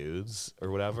ugly dudes or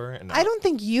whatever? And I don't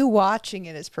think you watching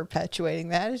it is perpetuating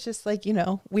that. It's just like, you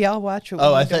know, we all watch what we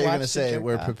Oh, I need to thought you were watch going to say jerk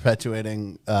we're off.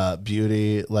 perpetuating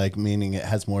beauty, like meaning it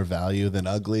has more value than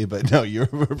ugly. But no, you're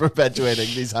perpetuating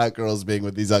these hot girls being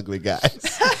with these ugly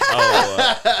guys.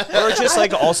 or just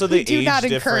like also the do age not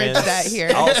encourage difference. that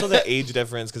here. Also the age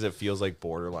difference, because it feels like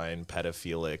borderline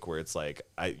pedophilic, where it's like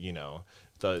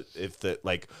if the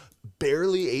like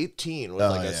barely 18 with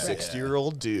like a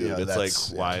 60-year-old dude, Yeah, it's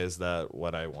that's- like why is that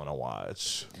what I want to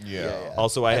watch? Yeah.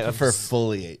 Also, I prefer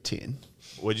fully 18.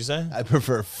 What'd you say? I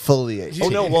prefer fully 18. Oh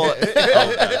no, well,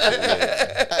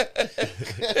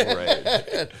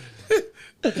 right.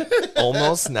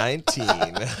 Almost 19.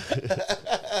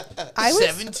 I was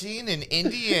 17 in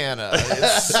Indiana.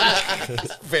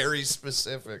 It's very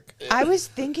specific. I was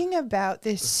thinking about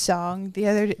this song the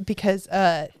other day because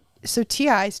so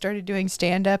T.I. started doing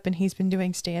stand up, and he's been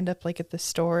doing stand up like at the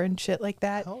store and shit like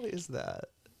that. How is that?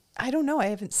 I don't know. I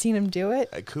haven't seen him do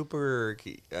it. Cooper,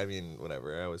 I mean,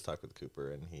 whatever. I always talk with Cooper,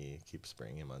 and he keeps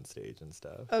bringing him on stage and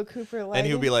stuff. Oh, Cooper. And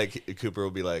he'll be like, Cooper will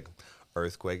be like,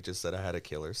 Earthquake just said I had a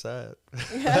killer set.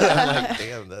 I'm like,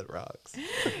 damn, that rocks.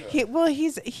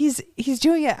 He's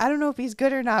doing it. I don't know if he's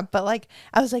good or not, but like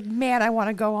I was like, man, I want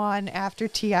to go on after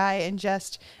T.I. and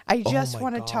I just my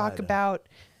want to talk God. about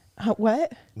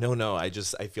what? No, I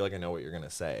feel like I know what you're gonna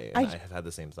say, and I have had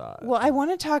the same thought. Well, I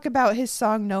want to talk about his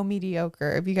song "No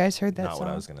Mediocre." Have you guys heard that Not song? what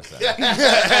I was gonna say.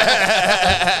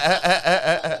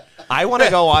 I want to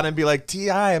go on and be like,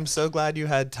 T.I., I'm so glad you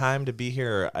had time to be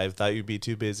here. I thought you'd be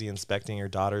too busy inspecting your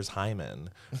daughter's hymen,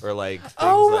 or like.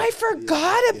 Oh, like, I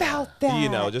forgot about that. You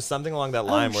know, just something along that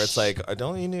line where it's like,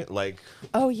 don't you need like?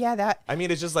 Oh yeah, that. I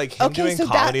mean, it's just like him Okay, doing so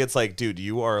comedy. It's like, dude,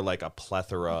 you are like a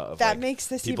plethora of. That like, makes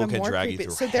this people even can more drag creepy. you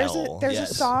through So hell. there's a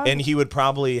song. And he would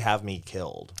probably have me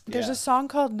killed. There's a song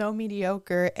called "No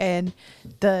Mediocre," and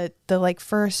the like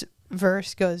first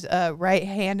verse goes, "Right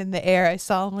hand in the air, I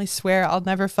solemnly swear I'll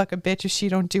never fuck a bitch if she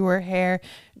don't do her hair.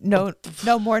 No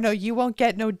more. No, you won't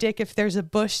get no dick if there's a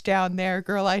bush down there,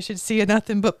 girl. I should see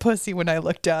nothing but pussy when I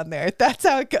look down there." That's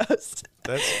how it goes.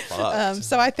 That's fucked.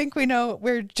 So I think we know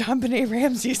where John Benet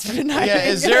Ramsey's been hiding. Yeah,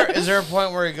 is there a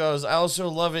point where he goes, I also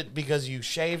love it because you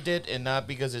shaved it and not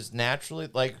because it's naturally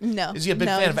like No. Is he a big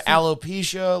No, fan of he's not.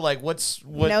 alopecia? Like what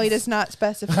No, he does not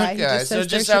specify. He Okay, just so says it just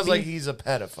there should sounds be- like he's a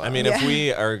pedophile. I mean, Yeah. if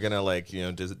we are gonna like, you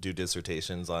know, do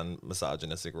dissertations on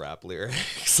misogynistic rap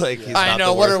lyrics, like he's I not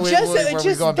know the what are worst. we just, where are we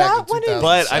just going back that to one, 2000?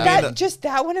 But, I mean, just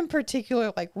that one in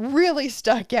particular, like really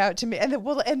stuck out to me. And the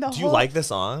Do you like the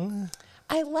song?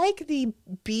 I like the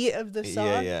beat of the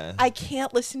song. yeah. I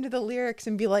can't listen to the lyrics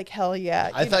and be like, hell yeah.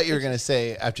 I thought you were going to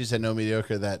say, after you said no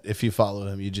mediocre, that if you follow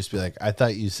him, you'd just be like, I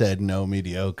thought you said no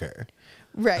mediocre,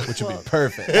 right. which would well, be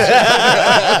perfect.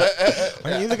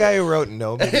 Are you the guy who wrote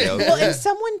No Mediocre? well, and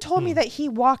someone told me that he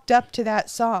walked up to that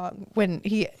song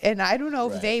and I don't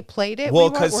know if they played it. Well,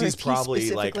 we weren't, because or he's if he probably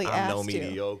like, specifically I'm no asked to.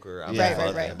 mediocre. I'm Right, a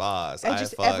fucking right. boss. And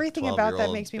just fuck everything about that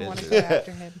 12-year-old makes me want to bitches. go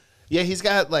after him. Yeah, he's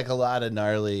got like a lot of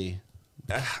gnarly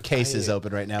cases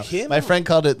open right now. him- My friend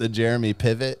called it the Jeremy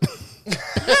pivot.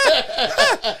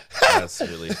 That's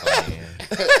really funny.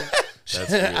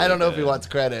 That's really I don't know if he good. wants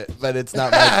credit, but it's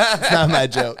not my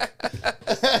joke.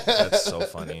 That's so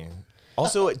funny.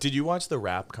 Also, did you watch the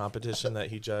rap competition that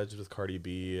he judged with Cardi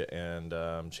B and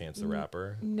Chance the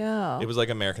Rapper? No. It was like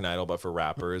American Idol, but for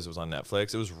rappers. It was on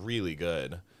Netflix. It was really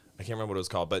good. I can't remember what it was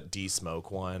called, but D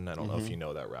Smoke won. I don't know if you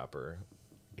know that rapper.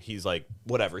 He's like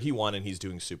whatever, he won and he's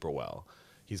doing super well.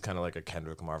 He's kind of like a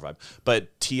Kendrick Lamar vibe.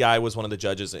 But T.I. was one of the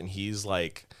judges, and he's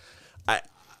like,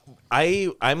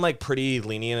 I'm like pretty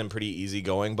lenient and pretty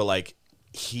easygoing, but like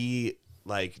he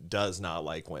like does not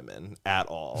like women at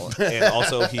all, and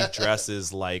also he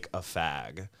dresses like a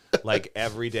fag. Like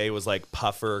every day was like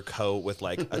puffer coat with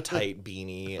like a tight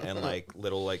beanie and like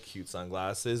little like cute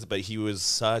sunglasses, but he was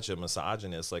such a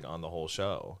misogynist like on the whole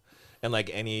show. And like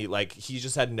he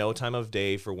just had no time of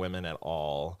day for women at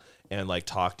all, and like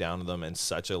talked down to them in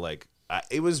such a like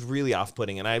it was really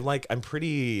off-putting. And I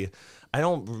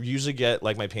don't usually get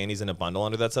like my panties in a bundle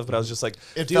under that stuff, but I was just like,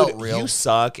 It dude, felt real. you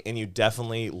suck, and you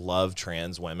definitely love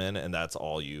trans women, and that's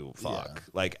all you fuck.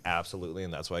 Like absolutely,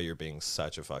 and that's why you're being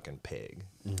such a fucking pig.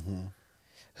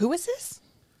 Who was this?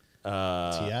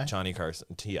 T.I.? Johnny Carson,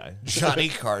 T.I. Johnny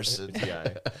Carson.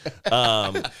 T.I.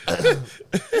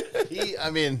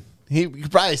 He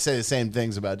could probably say the same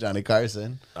things about Johnny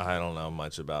Carson. I don't know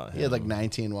much about him. He had like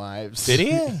 19 wives. Did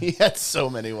he? He had so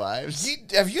many wives.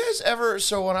 Have you guys ever?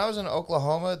 So when I was in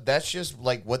Oklahoma, that's just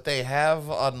like what they have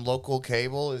on local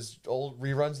cable is old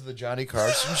reruns of the Johnny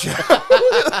Carson show.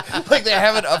 Like they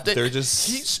have an update. They're just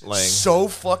he's like so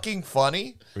fucking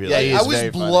funny. Really? Yeah, he is I was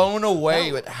very funny. blown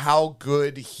away at how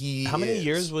good he. How many is.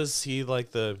 years was he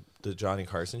like the Johnny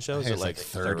Carson show? Is think it it's like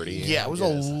like 30? Yeah, it was a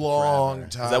Yes, long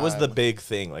forever. time. That was the big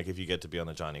thing. Like if you get to be on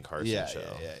the Johnny Carson Yeah, show.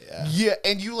 yeah. Yeah,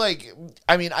 and you like,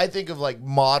 I mean, I think of like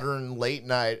modern late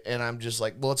night, and I'm just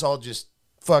like, well, it's all just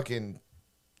fucking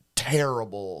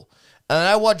terrible. And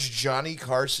I watched Johnny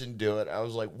Carson do it. I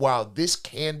was like, wow, this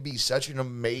can be such an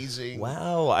amazing.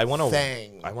 Wow, I want to.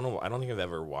 Thing. I don't think I've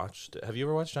ever watched it. Have you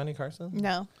ever watched Johnny Carson?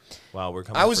 No. Wow, we're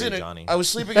coming. I was for you, in Johnny. I was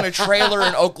sleeping in a trailer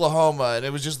in Oklahoma, and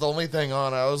it was just the only thing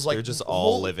on. I was like, They're just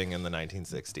all "Holy-" living in the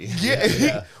 1960s.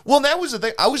 Yeah. Well, that was the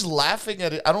thing. I was laughing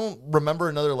at it. I don't remember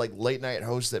another like late night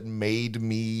host that made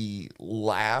me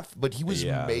laugh, but he was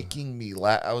Yeah. making me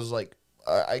laugh. I was like,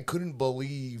 I couldn't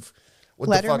believe what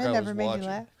the fuck I Letterman was never made watching. you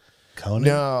laugh. Conan?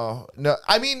 No.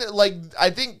 I mean, like, I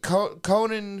think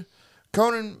Conan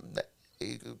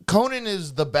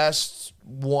is the best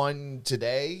one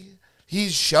today.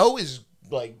 His show is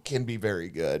like can be very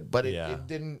good, but it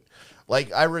didn't.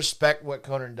 Like, I respect what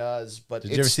Conan does, but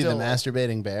Did you ever see The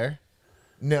Masturbating Bear?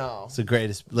 No. It's the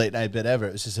greatest late night bit ever.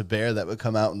 It was just a bear that would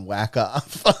come out and whack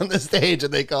off on the stage,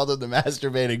 and they called him the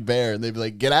Masturbating Bear, and they'd be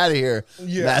like, "Get out of here,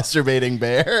 Masturbating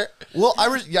Bear!" Well, I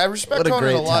respect What a Conan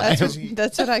great a lot. time. because he-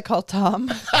 That's what I call Tom.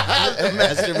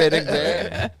 Masturbating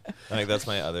Bear. I think that's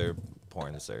my other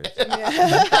porn search.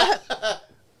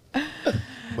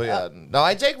 But yeah, no,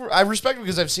 I respect him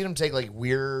because I've seen him take like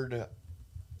weird,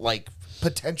 like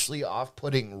potentially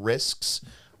off-putting risks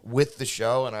with the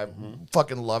show, and I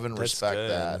fucking love and That's respect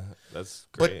good. that. That's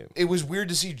But great. it was weird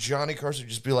to see Johnny Carson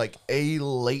just be like a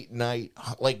late night,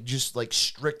 like just like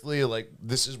strictly like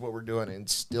this is what we're doing, and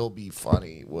still be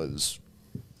funny. Was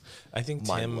I think Tim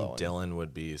mind-blowing. Dillon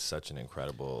would be such an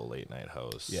incredible late night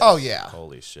host. Oh, yeah.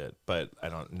 Holy shit. But I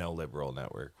don't know liberal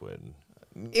network would.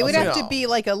 It would have to No. be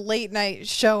like a late night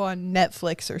show on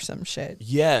Netflix or some shit.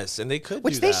 Yes, and they could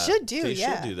Which do they that. should do, They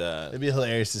yeah. should do that. It'd be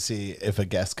hilarious to see if a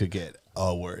guest could get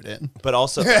a word in. But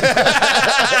also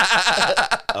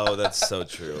oh, that's so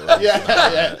true.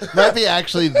 Yeah. Might be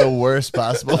actually the worst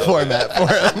possible format for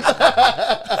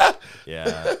him.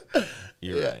 Yeah.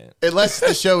 You're right. Unless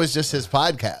the show is just his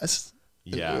podcast.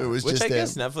 Yeah. It was Which just I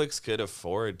guess him. Netflix could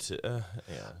afford to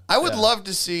yeah. I would love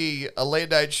to see a late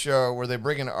night show where they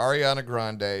bring in Ariana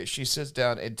Grande. She sits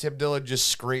down and Tim Dillon just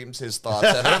screams his thoughts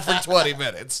at her for 20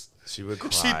 minutes. She would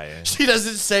She, cry. she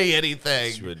doesn't say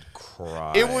anything. She would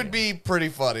cry. It would be pretty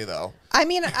funny though. I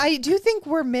mean, I do think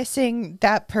we're missing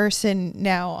that person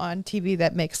now on TV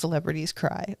that makes celebrities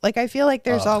cry. Like, I feel like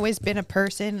there's always been a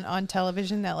person on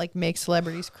television that like makes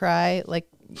celebrities cry, like,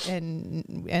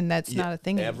 and that's not a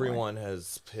thing anymore.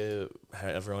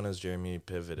 Everyone has Jeremy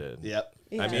pivoted. Yep.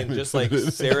 I mean, just like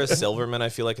Sarah Silverman, I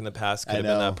feel like in the past could I have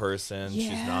been know. that person. She's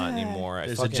not Yeah. anymore. I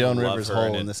There's a fucking Joan love Rivers her, hole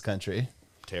and in it this country.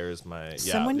 tears my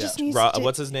Someone just needs Ro- to-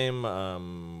 what's his name?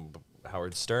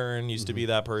 Howard Stern used to be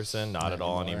that person. Not at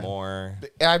all anymore.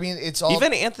 I mean, it's all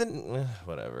Even Anthony,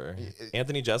 whatever.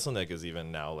 Anthony Jeselnik is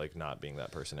even now like not being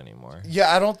that person anymore.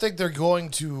 Yeah, I don't think they're going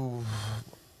to.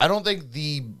 I don't think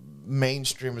the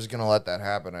mainstream is going to let that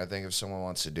happen. I think if someone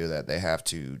wants to do that, they have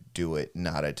to do it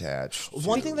not attached.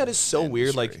 One to thing that is so the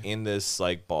weird, like industry. in this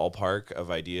like ballpark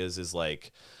of ideas, is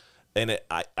like, and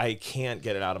I can't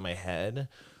get it out of my head.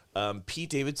 Pete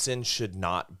Davidson should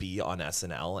not be on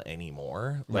SNL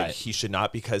anymore. Like Right. he should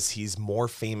not, because he's more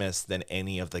famous than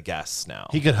any of the guests now.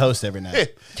 He could host every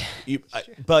night.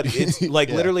 But it's like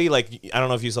literally, like, I don't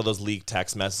know if you saw those leaked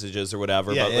text messages or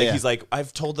whatever, but like he's like,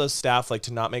 I've told the staff like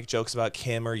to not make jokes about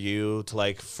Kim or you, to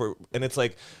like and it's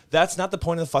like, that's not the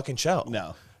point of the fucking show.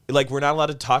 No. Like, we're not allowed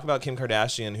to talk about Kim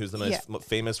Kardashian, who's the most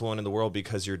famous woman in the world,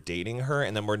 because you're dating her,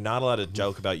 and then we're not allowed to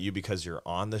joke about you because you're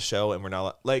on the show, and we're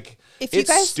not like, If you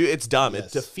guys- it's dumb. Yes.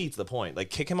 It defeats the point. Like,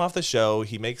 kick him off the show.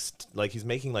 He makes he's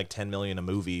making like 10 million a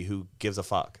movie. Who gives a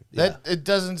fuck? That it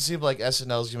doesn't seem like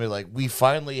SNL's gonna be like, we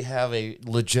finally have a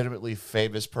legitimately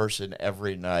famous person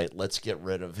every night. Let's get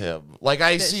rid of him. Like,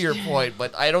 I see your point,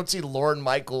 but I don't see Lorne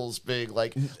Michaels being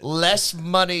like less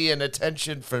money and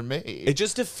attention for me. It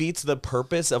just defeats the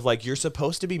purpose of, like, you're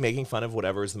supposed to be making fun of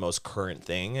whatever is the most current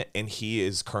thing, and he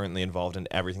is currently involved in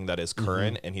everything that is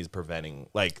current, and he's preventing,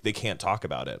 like, they can't talk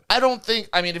about it. I don't think.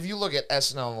 I mean, if you look at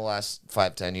SNL in the last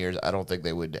 5-10 years, I don't think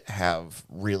they would have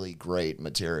really great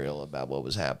material about what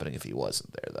was happening if he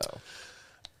wasn't there, though.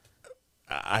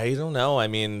 I don't know. I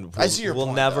mean, I see your we'll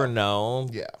point, never though. know.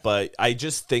 Yeah. But I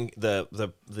just think the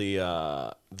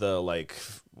like,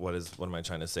 what am I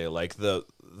trying to say? Like, the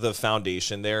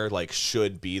foundation there, like,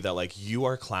 should be that, like, you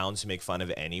are clowns who make fun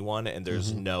of anyone, and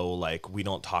there's no, like, we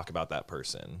don't talk about that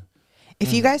person.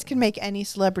 If you guys could make any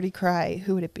celebrity cry,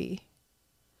 who would it be?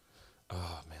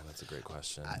 Oh man, that's a great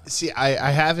question. See,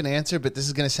 I have an answer, but this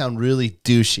is going to sound really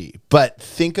douchey. But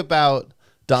think about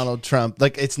Donald Trump.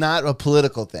 Like, it's not a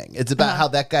political thing. It's about how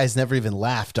that guy's never even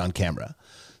laughed on camera.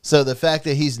 So the fact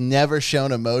that he's never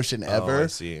shown emotion ever, I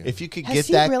see. if you could Has get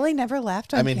he that, really never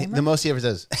laughed on I mean, camera? the most he ever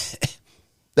does.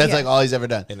 That's Yeah. like all he's ever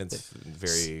done. And it's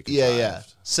very Yeah.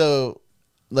 contrived. So,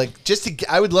 like,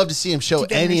 I would love to see him show To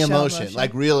get him any to show emotion, emotion.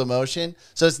 like real emotion.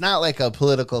 So it's not like a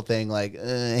political thing, like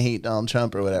I hate Donald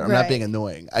Trump or whatever. I'm not Right. being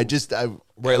annoying. I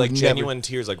Where, like, would genuine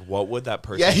tears, like, what would that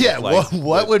person Yeah, yeah, look like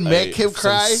what would with make a him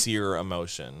cry? Sincere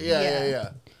emotion. Yeah.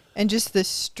 And just the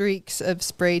streaks of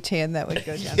spray tan that would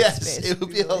go down his Yes, face. it would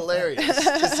be really hilarious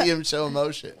to see him show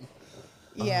emotion.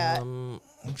 fun. Yeah, I'm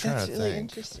trying that's to really think.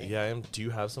 interesting. Yeah. Do you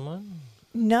have someone?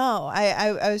 No,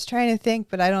 I was trying to think,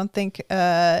 but I don't think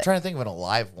I'm trying to think of an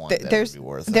alive one that there's would be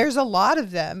worth it. there's a lot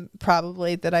of them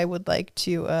probably that I would like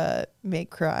to make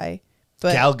cry.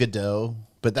 But Gal Gadot,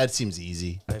 but that seems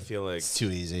easy. I feel like It's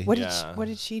too easy. what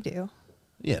did she do?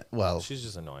 Yeah, well, she's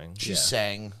just annoying. She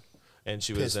sang. And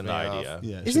she was Pissed in me the off. idea.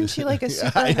 yeah, Isn't she like a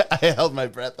super? I held my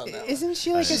breath on that. Isn't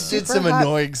she like a Did super some hot?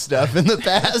 annoying stuff in the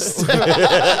past.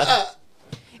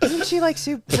 Isn't she like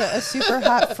a super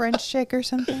hot French chick or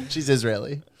something? She's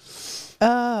Israeli.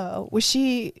 Oh, was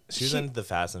she? She was in the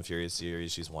Fast and Furious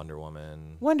series. She's Wonder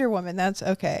Woman. Wonder Woman. That's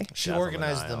okay. She Death on the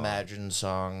organized the Nile. Imagine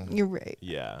song. You're right.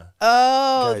 Yeah.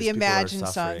 Oh, Guys, the people are Imagine song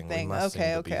suffering. We thing. must sing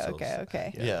Okay, the okay, Beatles. okay,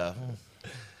 okay. Yeah.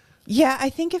 Yeah, I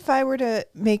think if I were to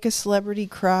make a celebrity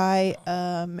cry,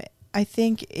 I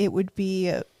think it would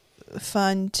be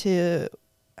fun to.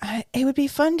 It would be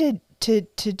fun to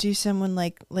do someone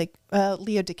like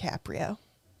Leo DiCaprio.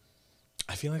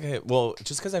 I feel like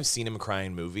just because I've seen him cry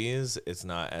in movies, it's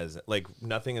not as, like,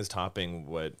 nothing is topping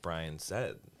what Brian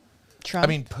said. Trump. I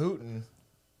mean, Putin.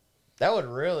 That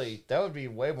would be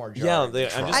way more Yeah, jarring. I'm than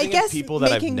just Trump. I thinking guess of people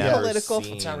that I've making never political-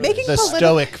 seen. making The politi-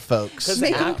 stoic folks. 'Cause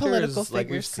making actors, political like,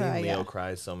 we've figures seen cry, Leo yeah.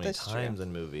 cry so many That's true. times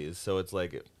in movies, so it's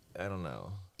like, I don't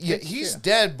know. Yeah, That's he's true.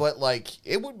 dead, but like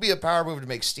it would be a power move to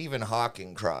make Stephen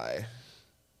Hawking cry.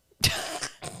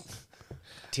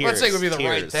 I'm not saying it would be the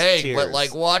right thing, but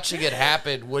like watching it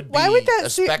happen would be why would that a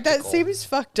seem? That spectacle. seems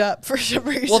fucked up for some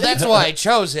reason. Well, that's why I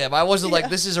chose him. I wasn't like,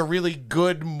 this is a really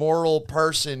good moral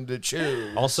person to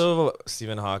choose. Also,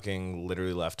 Stephen Hawking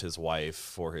literally left his wife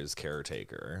for his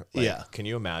caretaker. Like, Yeah. Can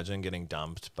you imagine getting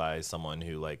dumped by someone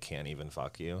who, like, can't even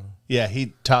fuck you? Yeah,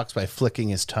 he talks by flicking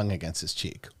his tongue against his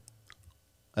cheek.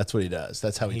 That's what he does.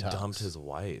 That's how he talks. dumped his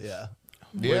wife. Yeah.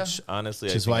 Yeah. Which, honestly,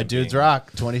 Which I is think why I'm dudes being-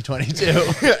 rock 2022.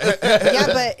 Yeah,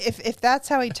 but if that's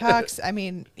how he talks, I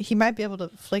mean, he might be able to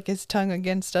flick his tongue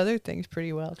against other things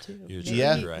pretty well too. You're Maybe,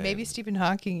 Yeah. right. maybe Stephen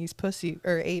Hawking, he's pussy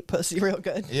or ate pussy real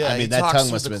good. Yeah, I he mean, that talks tongue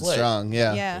through must the have been clit. strong.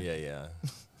 Yeah. Yeah. Yeah.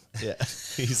 Yeah.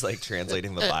 He's like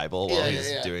translating the Bible while Yeah, he's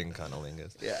yeah. doing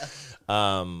cunnilingus. Yeah.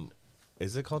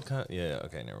 Is it called Yeah.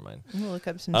 Okay, never mind. I'm gonna look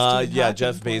up some. Stephen Yeah, Hawking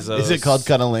Jeff porn. Bezos. Is it called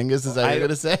cunnilingus? Is that what I- you're going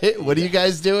to say? What are you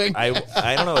guys doing? I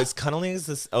don't know. Is cunnilingus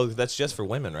this? Oh, that's just for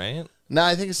women, right? No,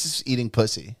 I think it's just eating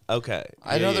pussy. Okay.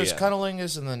 I Yeah, know yeah, there's yeah.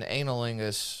 cunnilingus and then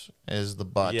analingus is the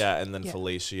butt. Yeah, and then Yeah.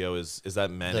 fellatio is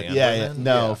that men and Yeah. women?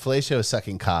 No, Yeah. fellatio is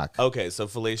sucking cock. Okay, so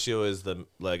fellatio is the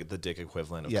dick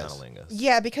equivalent of Yes. cunnilingus.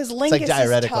 Yeah, because like lingus is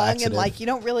diuretic tongue, laxative. and like you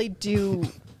don't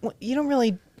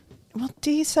really Well,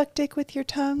 do you suck dick with your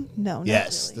tongue? No, not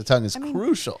Yes, really. the tongue is I mean,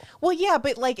 crucial. Well, yeah,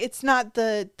 but like it's not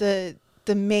the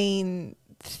main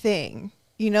thing.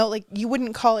 You know, like you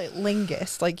wouldn't call it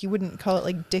lingus. Like you wouldn't call it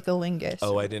like dickolingus.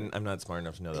 Oh, I'm not smart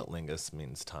enough to know that lingus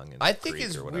means tongue in I think Greek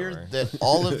it's or whatever. weird that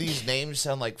all of these names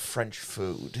sound like French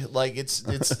food. Like it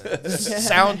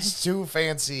sounds too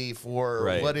fancy for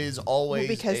Right. what is always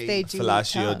because a, they do eat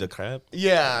Fellatio tongue. de crêpe.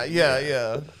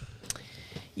 Yeah.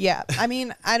 Yeah, I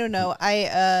mean, I don't know.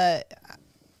 I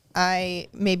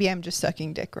maybe I'm just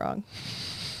sucking dick wrong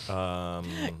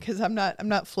because I'm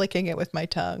not flicking it with my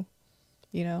tongue.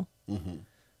 You know,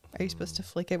 are you supposed to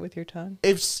flick it with your tongue?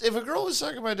 If a girl was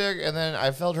sucking my dick and then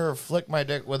I felt her flick my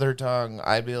dick with her tongue,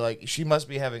 I'd be like, she must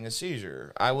be having a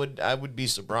seizure. I would be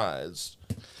surprised.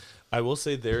 I will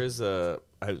say there is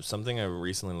something I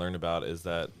recently learned about is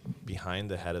that behind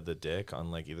the head of the dick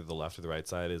on like either the left or the right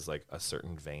side is like a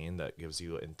certain vein that gives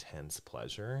you intense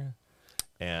pleasure.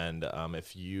 And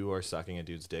if you are sucking a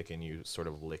dude's dick and you sort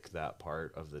of lick that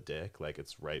part of the dick, like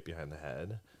it's right behind the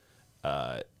head,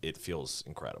 it feels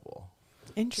incredible.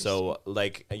 Interesting. So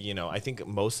like, you know, I think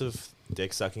most of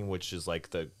dick sucking, which is like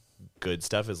the good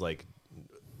stuff, is like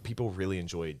people really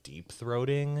enjoy deep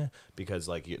throating because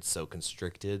like it's so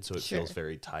constricted, so it Sure. feels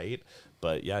very tight.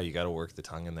 But yeah, you got to work the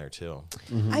tongue in there too.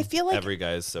 I feel like Every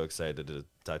guy is so excited to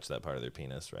touch that part of their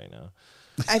penis right now.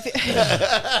 I feel,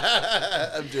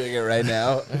 I'm doing it right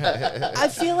now. I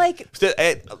feel like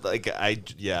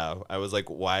I was like,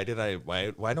 why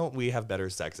don't we have better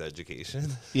sex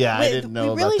education? Yeah, I didn't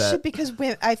know we really about that. should because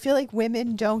I feel like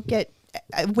women don't get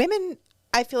women.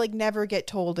 I feel like never get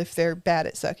told if they're bad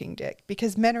at sucking dick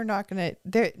because men are not gonna.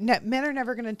 Men are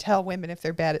never gonna tell women if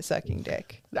they're bad at sucking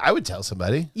dick. I would tell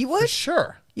somebody. You would? For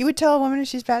sure. You would tell a woman if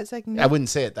she's bad at sucking dick. I wouldn't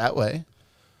say it that way.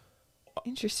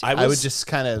 Interesting. I would just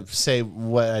kind of say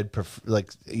what I'd prefer,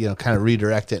 like, you know, kind of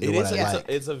redirect it into what I like.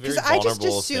 It's a very Because I just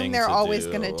vulnerable assume thing they're to always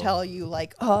do. going to tell you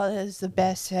like, "Oh, that is the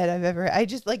best head I've ever." I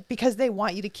just like because they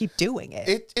want you to keep doing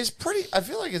it. It's pretty. I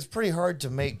feel like it's pretty hard to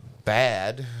make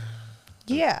bad.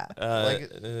 Yeah.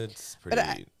 It's pretty.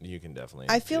 I- You can definitely.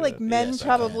 I feel do like it. men Yes, I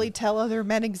probably can. tell other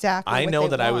men exactly. I what know they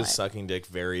that I was want. sucking dick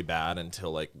very bad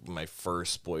until like my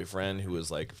first boyfriend, who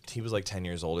was like 10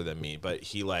 years older than me, but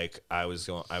he like I was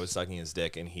sucking his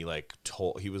dick, and he like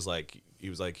he was like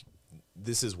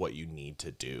this is what you need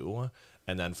to do.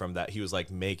 And then from that, he was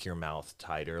like, make your mouth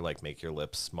tighter, like make your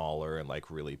lips smaller, and like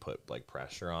really put like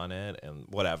pressure on it and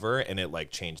whatever. And it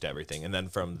like changed everything. And then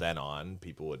from then on,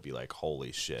 people would be like,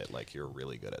 holy shit, like you're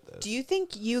really good at this. Do you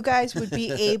think you guys would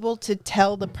be able to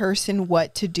tell the person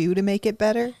what to do to make it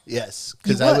better? Yes, You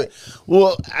because I would? would.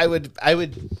 Well, I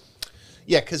would.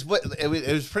 Yeah, because it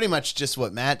was pretty much just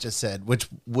what Matt just said, which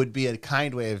would be a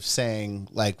kind way of saying,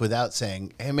 like, without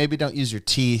saying, "Hey, maybe don't use your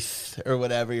teeth or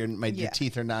whatever. Your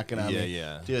teeth are knocking on me.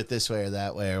 Yeah. Do it this way or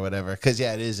that way or whatever." Because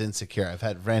yeah, it is insecure.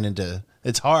 I've ran into.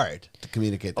 It's hard to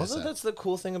communicate this. Also, out. that's the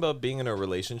cool thing about being in a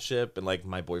relationship, and like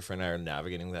my boyfriend and I are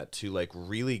navigating that too, like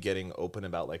really getting open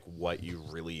about like what you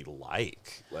really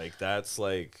like. Like that's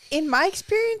like In my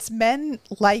experience, men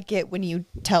like it when you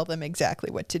tell them exactly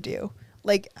what to do.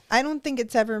 Like, I don't think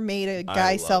it's ever made a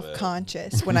guy love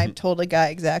self-conscious when I've told a guy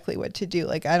exactly what to do.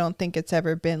 Like, I don't think it's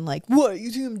ever been like, what,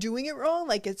 you think I'm doing it wrong?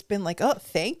 Like, it's been like, oh,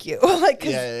 thank you. Like, 'cause,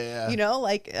 Yeah. you know,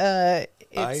 like, I've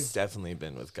it's definitely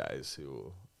been with guys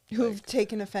who've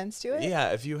taken offense to it. yeah,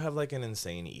 if you have like an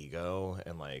insane ego,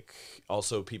 and like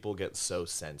also people get so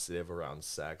sensitive around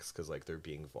sex because like they're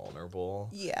being vulnerable.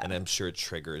 Yeah. And I'm sure it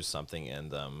triggers something in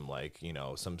them, like, you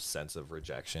know, some sense of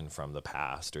rejection from the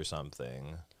past or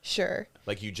something. Sure.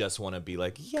 Like you just want to be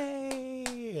like,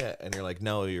 yay, and you're like,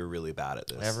 no, you're really bad at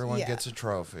this. Everyone Yeah. gets a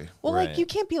trophy. Well, Right. like, you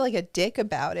can't be like a dick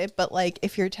about it, but like,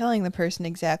 if you're telling the person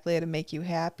exactly how to make you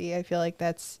happy, I feel like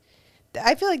that's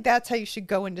how you should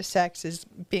go into sex, is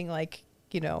being like,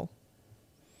 you know,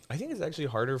 I think it's actually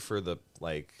harder for the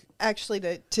like actually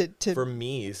to for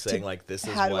me saying like this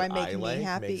is how do what I make I me like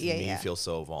happy? makes Yeah, me yeah. feel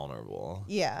so vulnerable.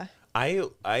 yeah. I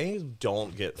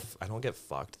don't get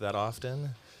fucked that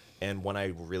often, and when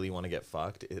I really want to get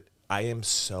fucked, I am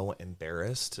so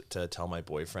embarrassed to tell my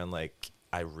boyfriend like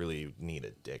I really need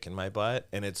a dick in my butt,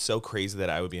 and it's so crazy that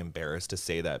I would be embarrassed to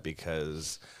say that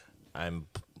because I'm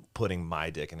putting my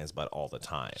dick in his butt all the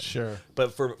time. Sure.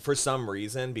 But for some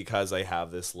reason, because I have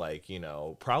this like, you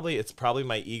know, it's probably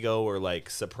my ego or like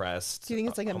suppressed Do you think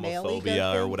it's like a male ego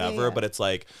homophobia or thing? whatever, Yeah. but it's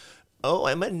like, oh,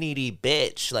 I'm a needy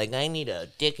bitch. Like I need a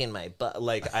dick in my butt.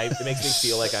 Like it makes me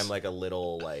feel like I'm like a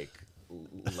little like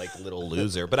like little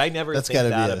loser. But I never That's think gotta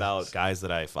that be about guys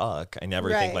that I fuck. I never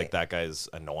think Right. like that guy's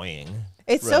annoying.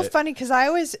 It's so Right. funny because I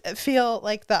always feel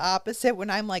like the opposite when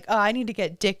I'm like, oh, I need to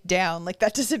get dick down. Like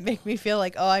that doesn't make me feel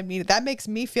like, oh, I mean, that makes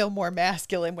me feel more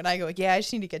masculine when I go, yeah, I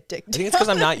just need to get dick I down. think it's because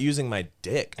I'm not using my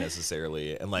dick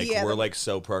necessarily, and like Yeah, we're the- like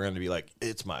so programmed to be like,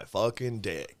 it's my fucking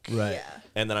dick, Right. Yeah.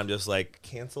 and then I'm just like,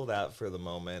 cancel that for the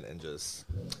moment and just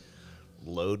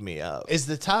load me up. Is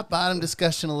the top bottom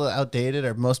discussion a little outdated?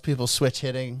 Are most people switch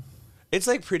hitting? It's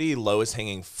like pretty lowest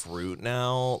hanging fruit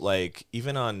now. Like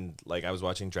even on like I was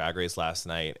watching Drag Race last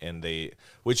night, and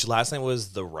which last night was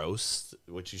the roast,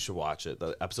 which you should watch it.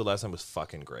 The episode last night was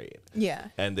fucking great. Yeah.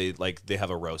 And they have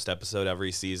a roast episode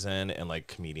every season, and like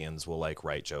comedians will like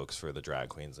write jokes for the drag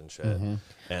queens and shit.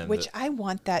 And Which I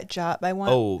want that job. I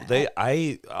want.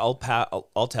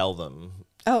 I'll tell them.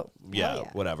 Oh. Yeah, hell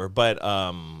whatever. But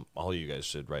all you guys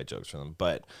should write jokes for them.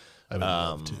 But I would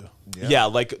love to. yeah,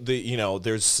 like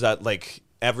there's that like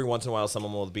every once in a while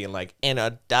someone will be like, and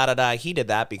he did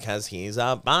that because he's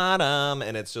a bottom,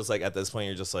 and it's just like at this point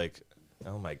you're just like,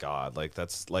 oh my god, like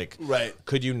that's like Right.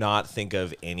 Could you not think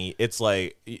of any? It's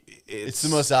like It's the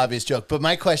most obvious joke. But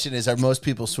my question is, are most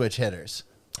people switch hitters?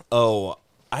 Oh,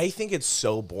 I think it's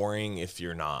so boring if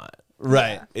you're not.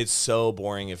 Right. It's so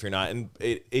boring if you're not. And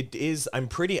it is, I'm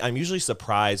usually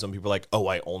surprised when people are like, oh,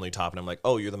 I only top. And I'm like,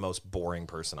 oh, you're the most boring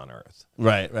person on earth.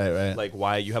 Right. Like,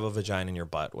 why? You have a vagina in your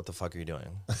butt. What the fuck are you doing?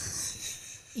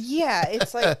 Yeah.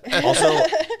 It's like. Also,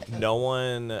 no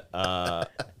one,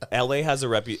 LA has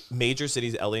major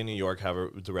cities, LA and New York have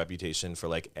the reputation for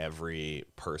like every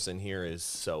person here is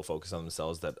so focused on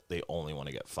themselves that they only want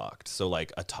to get fucked. So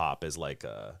like a top is like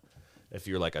if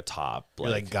you're like a top, You're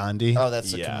like Gandhi. Oh,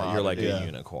 that's a yeah, commodity. you're like Yeah. a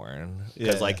unicorn.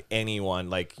 Because Yeah. like anyone,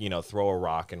 like throw a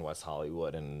rock in West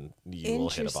Hollywood and you will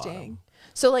hit a bottom. Interesting.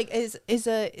 So like is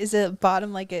a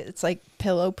bottom like it's like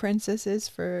pillow princesses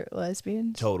for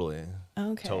lesbians? Totally,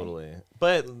 Okay. totally.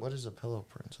 But What is a pillow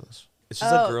princess? it's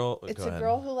just a girl. It's go a ahead.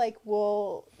 girl who like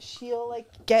she'll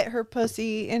like get her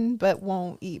pussy in but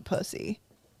won't eat pussy.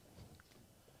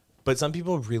 But some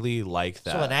people really like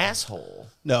that. So an asshole.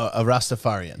 No, a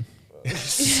Rastafarian.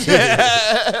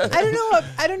 I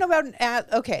don't know about an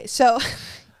okay, so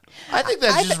I think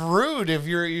that's just rude if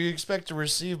you expect to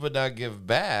receive but not give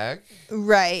back.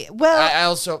 right. Well, I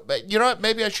also, but you know what?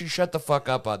 Maybe I should shut the fuck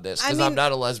up on this because I'm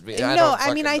not a lesbian.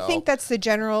 I think that's the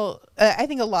general. I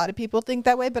think a lot of people think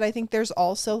that way, but I think there's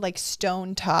also like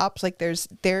stone tops. Like there's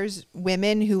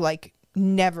women who like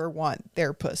never want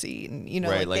their pussy, and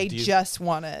Right, like like, they do you- just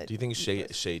want to. Do you think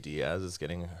Shay Diaz is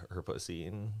getting her pussy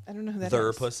eaten? I don't know who that Their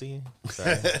is. pussy?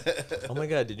 Sorry. Oh my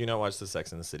god, did you not watch the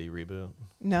Sex and the City reboot?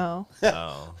 No.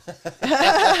 Oh.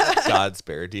 God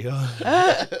spared you.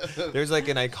 There's like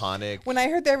an iconic. When I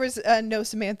heard there was no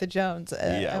Samantha Jones,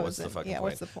 Yeah, I what's was the fucking yeah, point?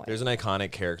 what's the point? There's an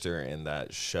iconic character in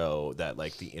that show that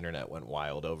like the internet went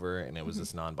wild over, and it was Mm-hmm.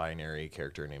 this non-binary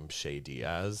character named Shay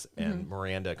Diaz, and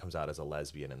Miranda comes out as a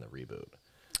lesbian in the reboot.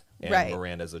 And Right.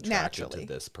 Miranda's attracted Naturally.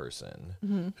 to this person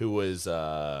Mm-hmm. who was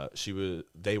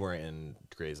they were in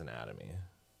Grey's Anatomy.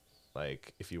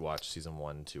 Like if you watch season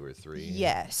 1, 2, or 3.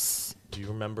 Yes. Do you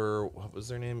remember what was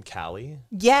their name? Callie?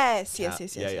 Yes. Yes. Ca-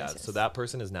 Yes. Yes. Yeah, yeah. yes, yes. So that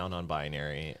person is now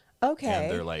non-binary. Okay. And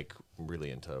they're like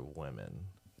really into women.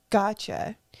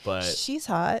 Gotcha. But She's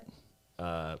hot.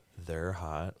 they're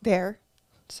hot. There.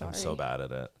 Sorry. I'm so bad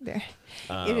at it. There.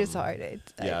 It is hard.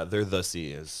 Yeah, their the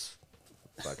C is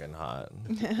fucking hot.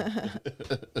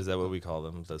 Is that what we call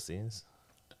them? The C's?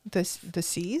 The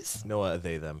C's. No,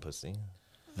 they them pussy.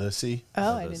 The C.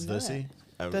 Oh, I didn't know that. C.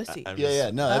 I'm, Pussy. I'm Yeah, just-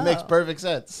 yeah. No, that makes Oh. perfect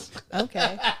sense.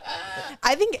 Okay.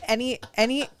 I think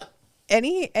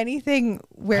anything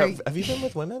where Have you been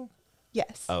with women?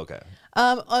 yes. Oh, okay.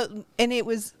 And it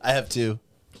was I have two.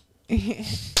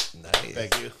 Nice.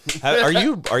 Thank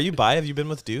you. Are you bi? Have you been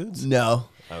with dudes? No.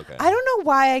 Okay. I don't know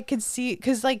why I could see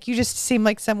because like you just seem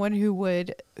like someone who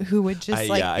would just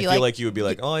like I be feel like you would be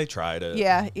like, oh, I tried it.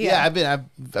 yeah. Yeah,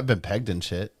 I've been pegged and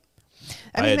shit.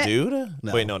 By mean, a that- dude?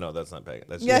 No. Wait, no, that's not peg.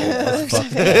 That's Yeah.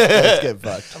 just, Let's get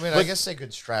fucked. I mean, I guess they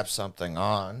could strap something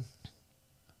on.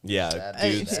 yeah,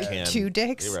 dudes can. two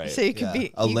dicks, You're right. so you could Yeah.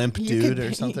 be A you- limp you dude could or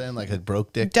be something, like a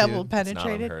broke dick double dude. It's not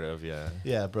penetrated. unheard of, yeah.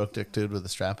 Yeah, broke dick dude with a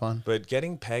strap on. But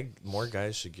getting pegged, more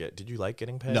guys should get. Did you like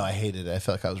getting pegged? No, I hated it. I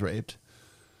felt like I was raped.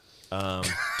 Did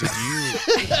you?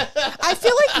 I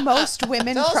feel like most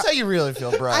women. Tell us how you really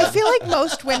feel, Brian. I feel like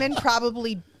most women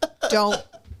probably don't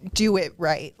do it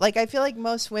right. Like I feel like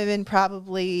most women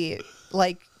probably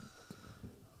like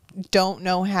don't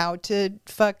know how to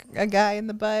fuck a guy in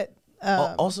the butt.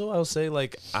 Also, I'll say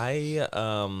like I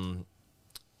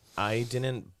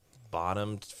didn't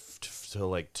bottom till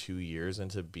like 2 years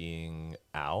into being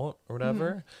out or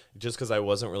whatever, just because I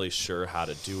wasn't really sure how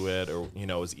to do it, or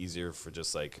it was easier for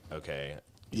just like, okay,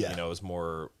 it was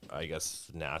more, I guess,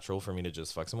 natural for me to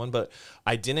just fuck someone. But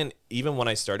I didn't, even when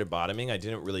I started bottoming, I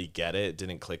didn't really get it. It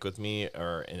didn't click with me,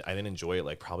 and I didn't enjoy it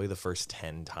like probably the first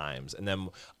 10 times. And then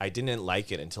I didn't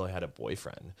like it until I had a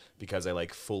boyfriend, because I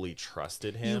like fully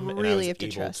trusted him, and I was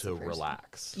able to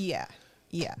relax. Yeah.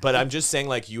 Yeah. But I'm just saying,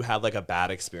 like, you had like a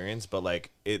bad experience, but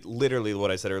like it literally, what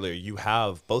I said earlier,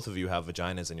 both of you have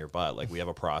vaginas in your butt. Like, we have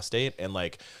a prostate, and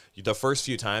like the first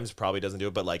few times probably doesn't do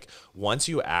it, but like once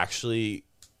you actually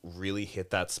really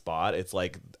hit that spot, it's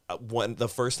like when the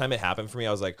first time it happened for me,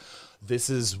 I was like,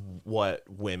 this is what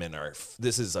women are.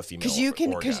 This is a female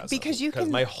orgasm. Because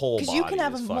my whole body you can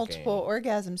have is multiple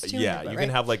orgasms too. Yeah, you can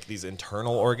have like these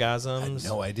internal orgasms. I had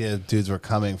no idea dudes were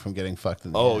coming from getting fucked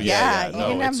in the ass. Yeah, you no,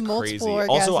 can have it's multiple crazy.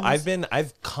 orgasms.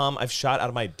 Also, I've shot out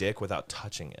of my dick without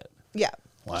touching it. Yeah.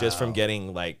 Wow. Just from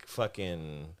getting like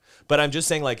fucking. But I'm just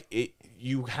saying, like,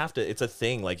 you have to, it's a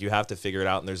thing, like you have to figure it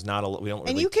out, and there's not a, we don't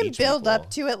really, and you can build people. up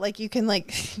to it, like you can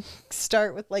like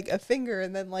start with like a finger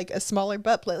and then like a smaller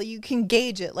butt plate. Like, you can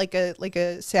gauge it like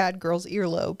a sad girl's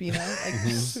earlobe,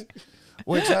 like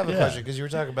Wait, so I have a question, because you were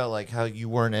talking about like how you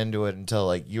weren't into it until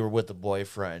like you were with a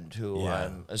boyfriend who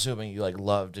I'm assuming you like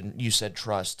loved, and you said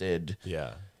trusted.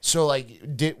 Yeah. So like,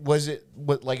 was it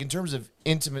like in terms of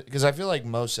intimate? Because I feel like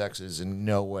most sex is in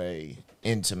no way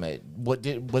intimate.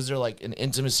 Was there like an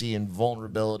intimacy and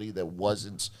vulnerability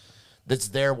that's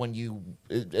there when you,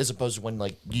 as opposed to when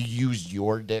like you used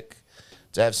your dick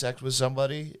to have sex with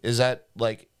somebody? Is that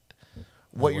like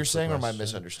what you're saying, or am I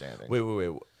misunderstanding? Wait.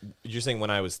 You're saying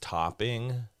when I was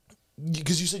topping?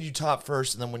 Because you said you topped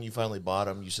first, and then when you finally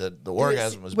bottomed, you said the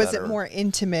orgasm was Was better. it more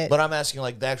intimate? But I'm asking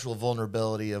like the actual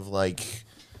vulnerability of like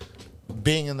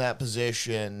being in that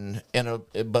position,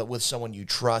 but with someone you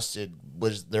trusted.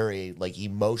 Was there a like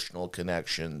emotional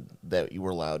connection that you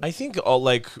were allowed? I think all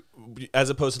like,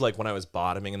 as opposed to like when I was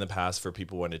bottoming in the past for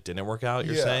people when it didn't work out,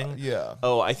 you're saying? Yeah.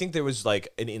 Oh, I think there was like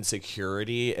an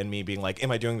insecurity and me being like, am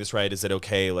I doing this right? Is it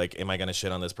okay? Like, am I going to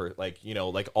shit on this person? Like,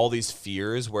 like all these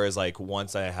fears. Whereas like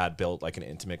once I had built like an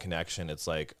intimate connection, it's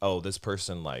like, oh, this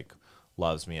person like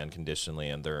loves me unconditionally,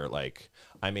 and they're like,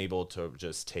 I'm able to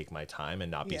just take my time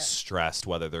and not be stressed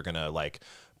whether they're going to like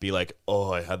be like,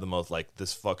 oh, I had the most like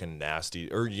this fucking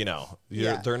nasty, or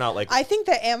they're not like. I think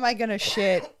that am I gonna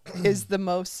shit is the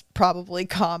most probably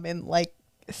common like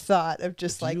thought of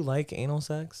just like. Do you like anal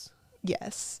sex?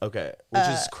 Yes. Okay, which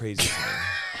is crazy to me.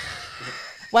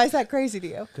 Why is that crazy to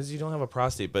you? Because you don't have a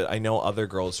prostate, but I know other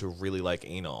girls who really like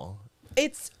anal.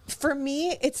 It's, for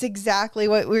me, it's exactly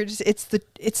what it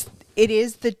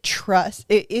is the trust.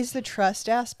 It is the trust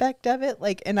aspect of it.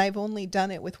 Like, and I've only done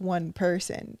it with one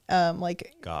person.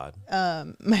 Like God.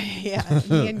 Me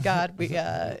and God, we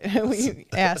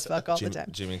ass fuck all the time.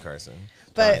 Jimmy Carson.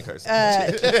 But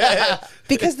Carson.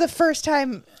 because the first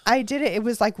time I did it, it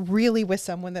was like really with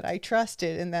someone that I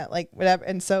trusted, and that like whatever.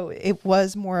 And so it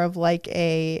was more of like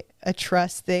a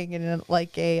trust thing, and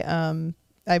like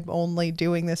I'm only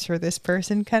doing this for this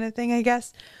person kind of thing, I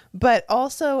guess. But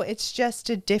also it's just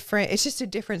a different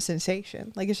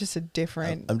sensation. Like, it's just a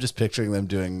different. I'm just picturing them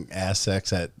doing ass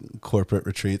sex at corporate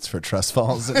retreats for trust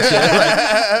falls and shit,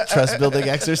 like trust building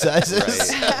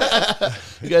exercises. Right.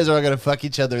 You guys are all going to fuck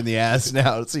each other in the ass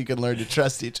now so you can learn to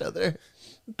trust each other.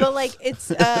 But like, it's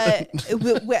that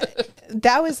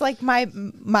was like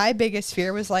my biggest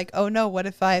fear was like, oh no, what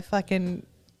if I fucking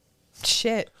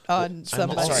shit on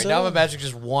somebody? Sorry, now I'm imagining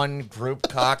just one group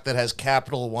cock that has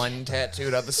capital One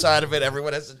tattooed on the side of it.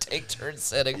 Everyone has to take turns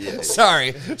sitting. Yeah. Sorry.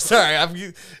 I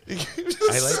like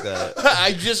that.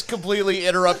 I just completely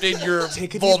interrupted your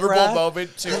vulnerable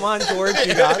moment. Come on, George,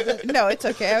 you got it. No, it's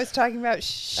okay. I was talking about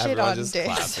shit Everyone on just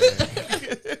dicks.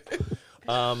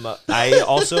 I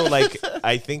also like.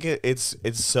 I think it's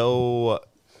so.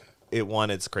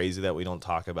 It's crazy that we don't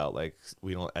talk about, like,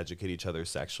 we don't educate each other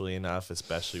sexually enough,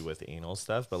 especially with anal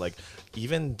stuff. But like,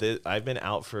 even I've been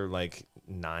out for like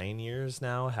 9 years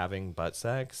now having butt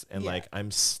sex, and like I'm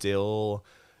still,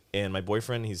 and my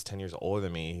boyfriend, he's 10 years older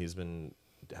than me. He's been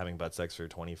having butt sex for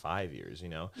 25 years,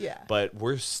 Yeah. But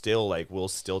we're still like, we'll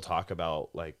still talk about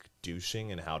like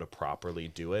douching and how to properly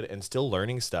do it, and still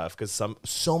learning stuff, because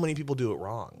so many people do it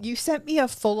wrong. You sent me a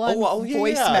full-on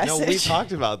voice message. No, we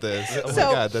talked about this. Oh my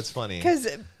God, that's funny. Because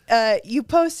you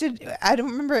posted, I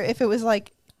don't remember if it was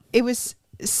like, it was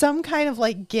some kind of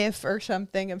like GIF or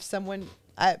something of someone.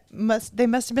 They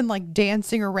must have been like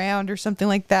dancing around or something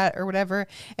like that or whatever.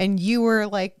 And you were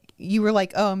like,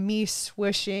 oh, me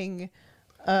swishing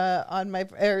on my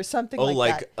or something Oh,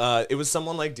 like that. It was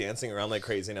someone like dancing around like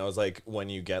crazy, and I was like, when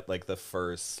you get like the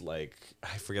first like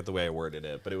I forget the way I worded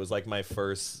it, but it was like my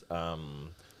first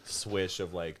swish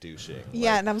of like douching.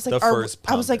 Yeah, like, and I was the like, first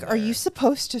I was pump like, in are you there.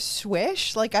 supposed to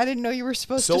swish? Like, I didn't know you were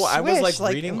supposed to So swish. I was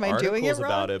like reading am I doing it articles wrong?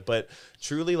 about it, but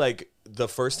truly, like the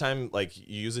first time like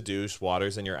you use a douche,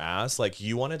 water's in your ass, like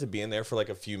you want it to be in there for like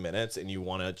a few minutes, and you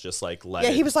want to just like let.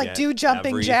 Yeah, it he was like, get do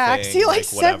jumping jacks. everything, He like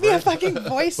sent me a whatever. fucking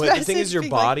voice But message. the thing is, your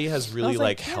being body like, has I really was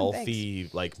like "Damn, healthy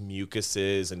like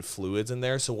mucuses and fluids in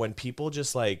there. So when people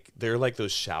just like they're like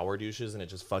those shower douches and it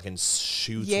just fucking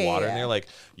shoots water in Yeah. there, like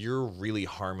you're really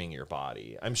harming your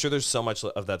body. I'm sure there's so much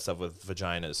of that stuff with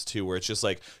vaginas too, where it's just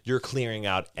like you're clearing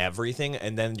out everything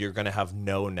and then you're gonna have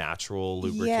no natural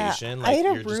lubrication. I Like had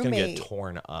a you're just gonna get roommate-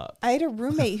 torn up. I had a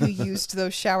roommate who used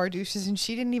those shower douches, and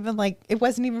she didn't even like. It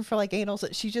wasn't even for like anal.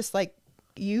 She just like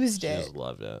used I it. just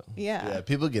loved it. Yeah,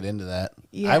 people get into that.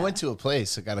 Yeah. I went to a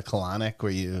place that got a colonic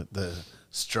where the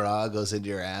straw goes into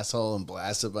your asshole and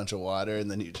blasts a bunch of water, and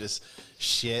then you just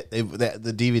shit.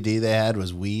 The DVD they had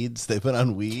was weeds. They put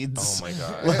on weeds. Oh my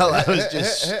god. Well, I was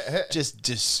just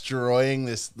destroying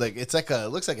this. Like it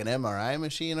looks like an MRI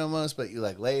machine almost, but you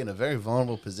like lay in a very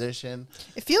vulnerable position.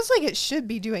 It feels like it should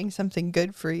be doing something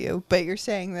good for you, but you're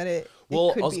saying that it.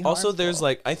 Well, could be also there's harmful.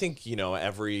 like I think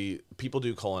every people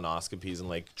do colonoscopies and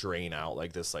like drain out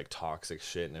like this like toxic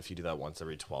shit, and if you do that once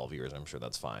every 12 years, I'm sure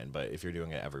that's fine. But if you're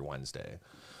doing it every Wednesday,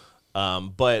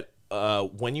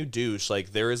 when you douche,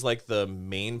 like there is like the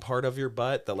main part of your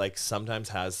butt that like sometimes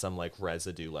has some like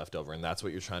residue left over, and that's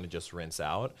what you're trying to just rinse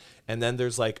out. And then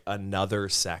there's like another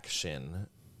section.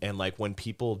 And like when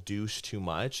people douche too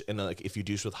much, and like if you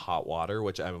douche with hot water,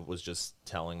 which I was just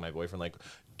telling my boyfriend, like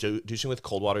douching with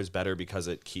cold water is better because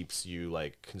it keeps you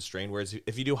like constrained. Whereas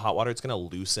if you do hot water, it's gonna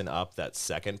loosen up that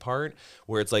second part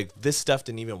where it's like this stuff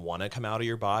didn't even want to come out of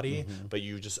your body, but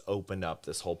you just opened up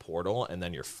this whole portal, and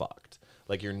then you're fucked.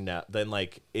 Like you're not. Then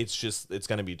like it's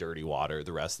gonna be dirty water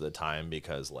the rest of the time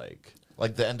because like.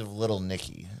 Like the end of Little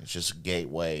Nicky. It's just a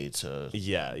gateway to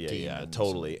Yeah, demons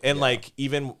totally. and- And yeah. like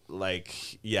even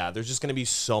like there's just gonna be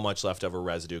so much leftover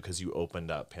residue because you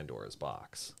opened up Pandora's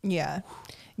box. Yeah.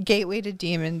 Gateway to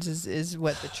demons is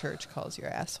what the church calls your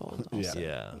asshole. Also.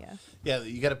 Yeah. Yeah. Yeah,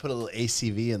 you got to put a little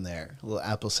ACV in there, a little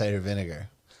apple cider vinegar.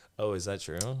 Oh, is that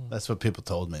true? That's what people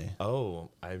told me. Oh,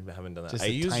 I haven't done that. Just I a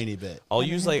use tiny bit. I'll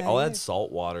Haven't use heard like that I'll either. add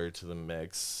salt water to the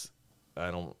mix.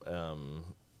 I don't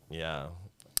yeah.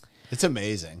 It's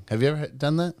amazing. Have you ever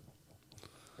done that?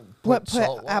 What,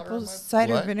 salt put water apple in my-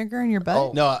 cider what? vinegar in your butt?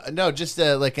 Oh. No, just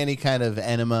like any kind of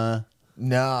enema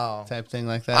No. type thing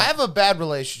like that. I have a bad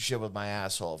relationship with my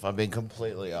asshole, if I'm being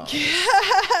completely honest.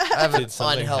 I have an Did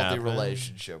something unhealthy happen?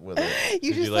 relationship with it. You Did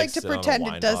you, just like, like to sit on a pretend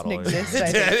wine it doesn't bottle or exist.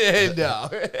 I think. No.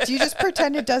 Do you just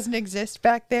pretend it doesn't exist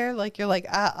back there? Like you're like,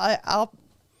 I'll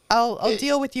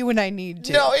deal with you when I need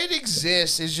to. No, it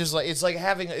exists. It's just like it's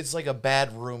like a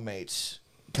bad roommate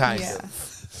kind Yeah.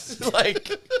 of. Like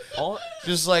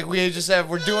just like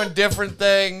we're doing different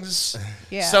things.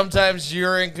 Yeah. Sometimes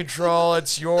you're in control.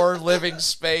 It's your living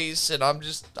space, and I'm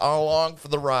just along for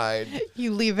the ride.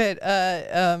 You leave it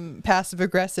passive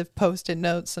aggressive post-it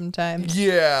notes sometimes.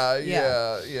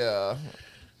 Yeah.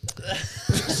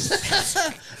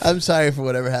 I'm sorry for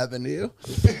whatever happened to you.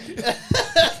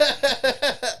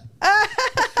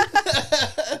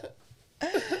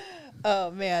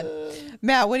 Oh man,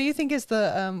 Matt, what do you think is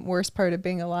the worst part of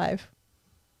being alive?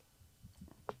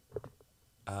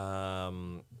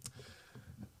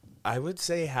 I would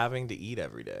say having to eat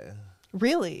every day.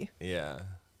 Really? Yeah.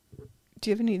 Do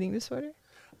you have an eating disorder?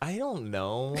 I don't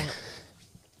know.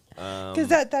 Because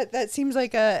that seems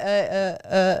like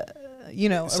a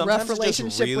rough Sometimes it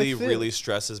relationship just really, with food. really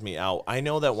stresses me out. I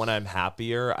know that when I'm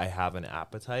happier, I have an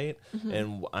appetite, Mm-hmm.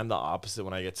 and I'm the opposite.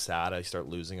 When I get sad, I start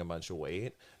losing a bunch of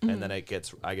weight, Mm-hmm. and then I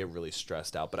get really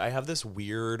stressed out. But I have this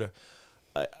weird.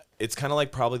 It's kind of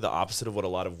like probably the opposite of what a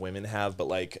lot of women have, but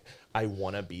like I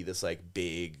want to be this like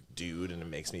big dude, and it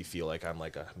makes me feel like I'm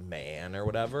like a man or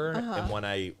whatever. And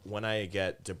when I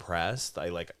get depressed, I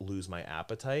like lose my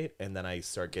appetite, and then I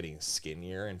start getting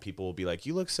skinnier, and people will be like,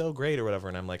 "You look so great" or whatever,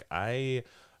 and I'm like, I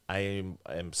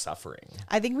am suffering.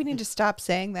 I think we need to stop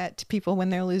saying that to people when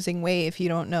they're losing weight if you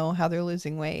don't know how they're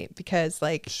losing weight, because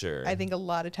like Sure. I think a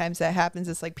lot of times that happens.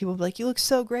 It's like people be like, "You look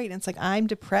so great," and it's like I'm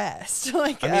depressed.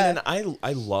 Like I mean, and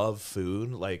I love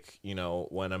food. Like,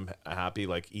 when I'm happy,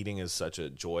 like eating is such a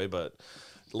joy, but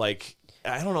like,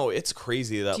 I don't know. It's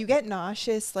crazy that do you get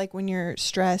nauseous like when you're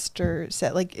stressed or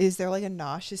set? Like, is there like a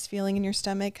nauseous feeling in your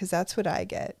stomach? Because that's what I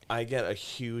get. I get a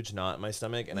huge knot in my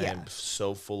stomach, and I Yeah. am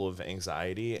so full of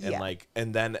anxiety. And Yeah. like,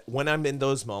 and then when I'm in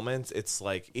those moments, it's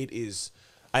like, it is,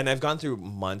 And I've gone through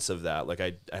months of that. Like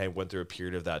I went through a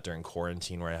period of that during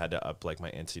quarantine where I had to up like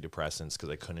my antidepressants because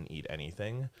I couldn't eat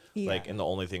anything. Yeah. Like, and the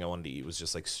only thing I wanted to eat was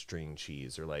just like string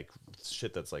cheese or like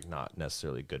shit that's like not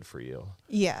necessarily good for you.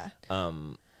 Yeah.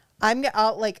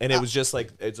 I'll like, And it was just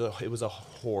like it was a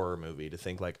horror movie to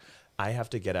think like I have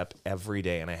to get up every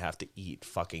day and I have to eat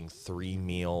fucking 3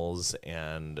 meals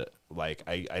and like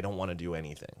I don't want to do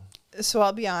anything. So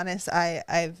I'll be honest,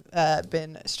 I've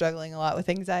been struggling a lot with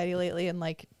anxiety lately, and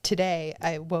like today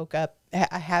I woke up,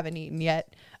 I haven't eaten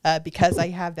yet because I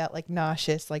have that like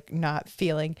nauseous, like not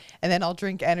feeling, and then I'll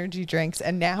drink energy drinks,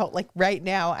 and now like right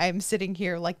now I'm sitting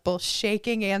here like both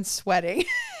shaking and sweating,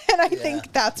 and I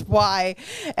think that's why,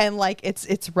 and like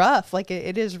it's rough, like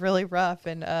it is really rough,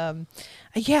 and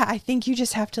yeah, I think you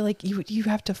just have to like you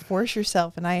have to force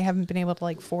yourself, and I haven't been able to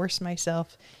like force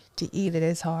myself to eat. It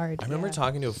is hard. I remember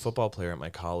talking to a football player at my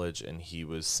college, and he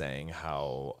was saying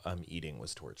how eating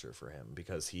was torture for him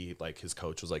because he like his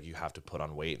coach was like, you have to put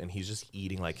on weight, and he's just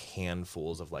eating like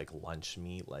handfuls of like lunch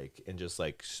meat, like and just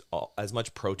like as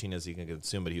much protein as he can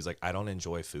consume. But he's like, I don't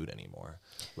enjoy food anymore.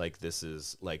 Like this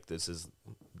is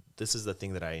the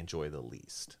thing that I enjoy the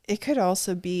least. It could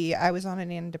also be I was on an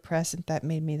antidepressant that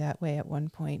made me that way at one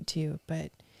point too,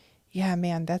 but. Yeah,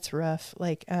 man, that's rough.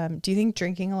 Like, do you think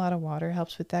drinking a lot of water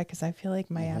helps with that? Because I feel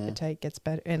like my appetite gets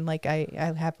better, and like I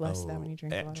have less of that when you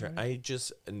drink a lot of water.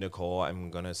 Nicole,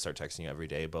 I'm gonna start texting you every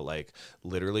day, but like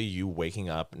literally, you waking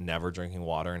up, never drinking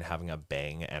water, and having a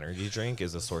Bang energy drink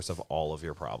is the source of all of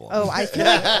your problems. Oh, I feel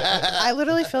like I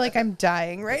literally feel like I'm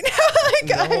dying right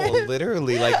now. Like, no,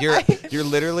 literally, like you're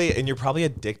literally, and you're probably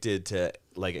addicted to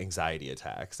like anxiety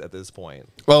attacks at this point.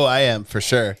 Oh, I am for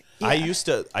sure. I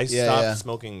stopped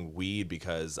smoking weed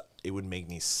because it would make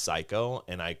me psycho,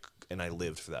 and I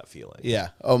lived for that feeling. Yeah.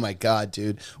 Oh my God,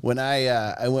 dude. When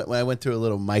I went through a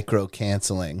little micro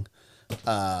canceling,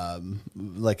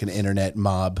 like an internet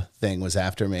mob thing was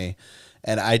after me,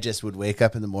 and I just would wake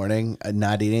up in the morning and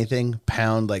not eat anything,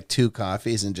 pound like 2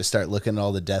 coffees, and just start looking at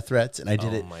all the death threats. And I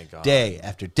did it day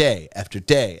after day after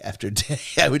day after day.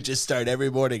 I would just start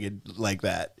every morning and like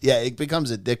that. Yeah, it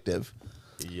becomes addictive.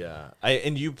 Yeah,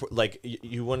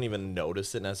 you wouldn't even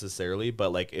notice it necessarily,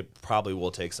 but like it probably will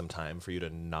take some time for you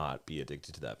to not be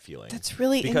addicted to that feeling. That's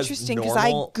really interesting because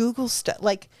I Google stuff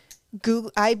like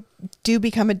Google. I do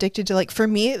become addicted to like, for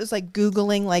me it was like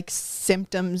Googling like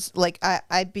symptoms. Like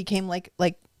I became like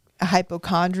a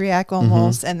hypochondriac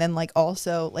almost, and then like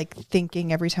also like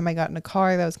thinking every time I got in a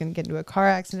car that I was going to get into a car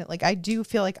accident. Like I do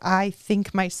feel like I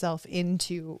think myself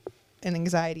into an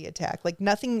anxiety attack. Like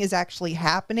nothing is actually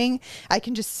happening. I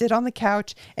can just sit on the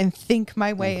couch and think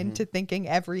my way into thinking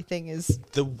everything is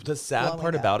the sad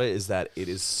part about it is that it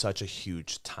is such a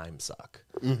huge time suck.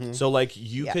 So like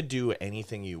you could do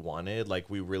anything you wanted. Like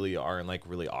we really are in like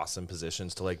really awesome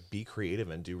positions to like be creative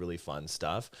and do really fun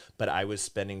stuff. But I was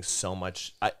spending so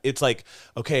much. It's like,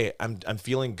 okay, I'm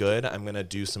feeling good. I'm gonna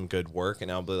do some good work,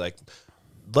 and I'll be like,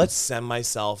 let's send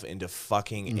myself into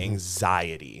fucking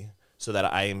anxiety, so that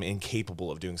I am incapable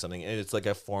of doing something. And it's like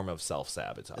a form of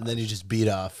self-sabotage. And then you just beat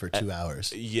off for 2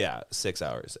 hours. Yeah, 6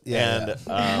 hours. Yeah,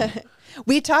 and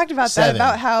we talked about 7. that,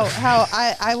 about how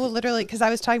I will literally, because I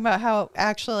was talking about how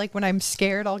actually like when I'm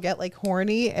scared, I'll get like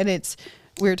horny, and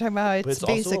we were talking about it's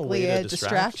basically a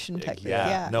distraction technique.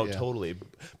 Yeah, totally.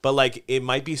 But like it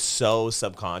might be so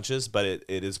subconscious, but it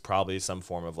is probably some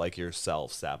form of like your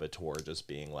self-saboteur just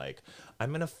being like, I'm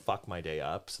going to fuck my day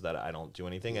up so that I don't do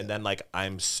anything. And then like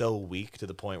I'm so weak to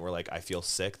the point where like I feel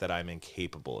sick that I'm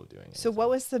incapable of doing it. So what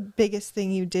was the biggest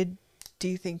thing you did, do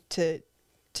you think, to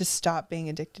stop being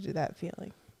addicted to that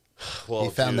feeling? Well, he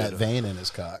found that vein in his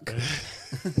cock.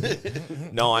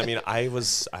 No, I mean, I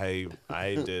was in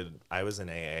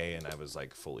AA, and I was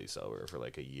like fully sober for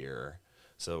like a year.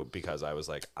 So because I was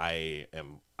like, I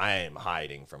am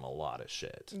hiding from a lot of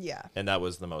shit. Yeah. And that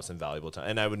was the most invaluable time.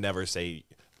 And I would never say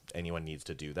anyone needs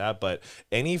to do that, but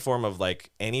any form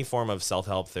of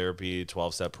self-help therapy,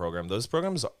 12-step program, those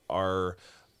programs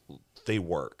they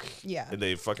work. Yeah.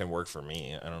 They fucking work for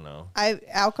me. I don't know.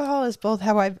 Alcohol is both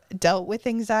how I've dealt with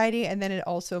anxiety, and then it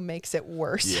also makes it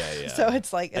worse. Yeah. So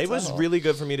it's like, it was really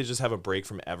good for me to just have a break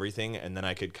from everything, and then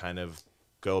I could kind of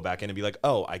go back in and be like,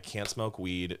 oh, I can't smoke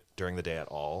weed during the day at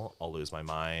all. I'll lose my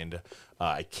mind.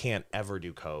 I can't ever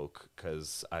do coke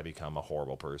because I become a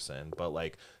horrible person. But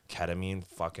like ketamine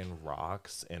fucking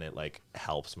rocks, and it like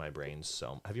helps my brain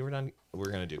so. Have you ever done? We're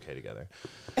gonna do K together.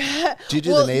 Do you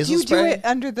do the nasal do you spray? do it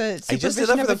under the I supervision just did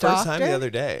that for of the a first time the doctor? other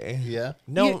day. Yeah.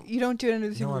 No, You don't do it under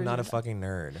the no, supervision. I'm not a of fucking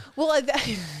nerd. Well,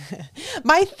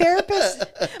 my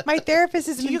therapist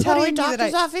has been telling me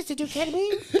that office to do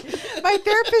ketamine? my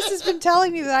therapist has been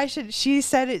telling me that I should. She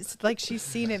said it's like she's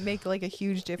seen it make like a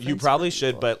huge difference. You for probably people.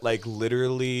 should, but like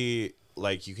literally,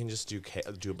 like you can just do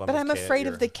a bump. But of I'm K at afraid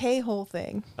your- of the K hole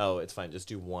thing. Oh, it's fine. Just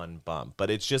do one bump. But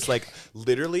it's just like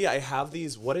literally, I have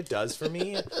these. What it does for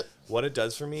me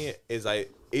is I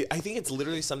think it's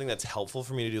literally something that's helpful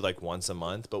for me to do like once a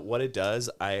month. But what it does,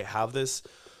 I have this.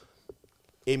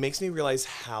 It makes me realize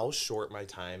how short my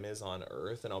time is on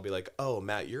Earth, and I'll be like, "Oh,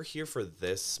 Matt, you're here for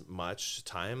this much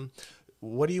time.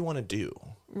 What do you want to do?"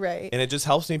 Right. And it just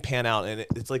helps me pan out, and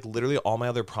it's like literally all my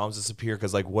other problems disappear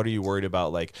because like, what are you worried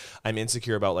about? Like, I'm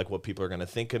insecure about like what people are gonna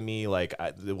think of me. Like,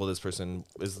 will this person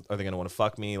are they gonna want to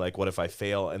fuck me? Like, what if I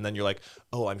fail? And then you're like,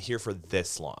 oh, I'm here for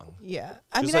this long. Yeah.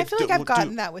 I Just mean, I like, feel like do- I've gotten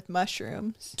do- that with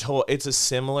mushrooms. It's a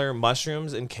similar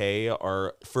mushrooms and K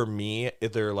are for me.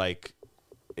 They're like,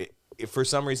 for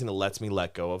some reason, it lets me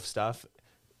let go of stuff.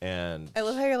 And I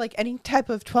love how you're like any type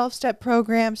of 12-step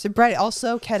program, sobriety,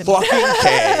 also ketamine.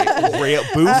 fucking K, real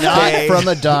boof Not K. from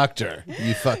a doctor,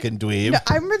 you fucking dweeb. No,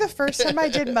 I remember the first time I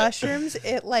did mushrooms.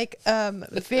 It like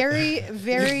very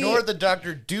Ignore the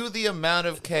doctor. Do the amount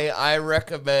of K I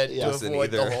recommend to Listen,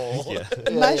 avoid either- the hole. Yeah.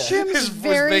 mushrooms This was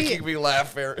very making me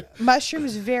laugh.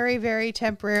 mushrooms very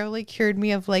temporarily cured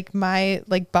me of like my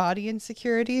like body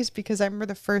insecurities, because I remember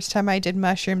the first time I did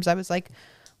mushrooms, I was like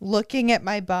looking at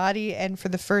my body and for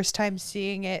the first time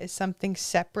seeing it as something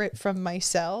separate from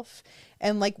myself.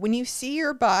 And like when you see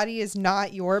your body as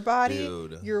not your body,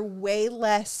 Dude. you're way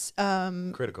less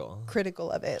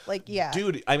Critical of it. Like, yeah.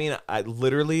 Dude, I mean, I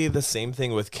literally the same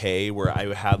thing with K, where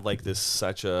I had like this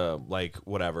such a like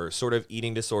whatever sort of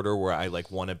eating disorder where I like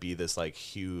want to be this like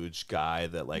huge guy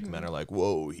that like men are like,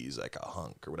 whoa, he's like a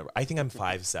hunk or whatever. I think I'm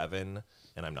 5'7",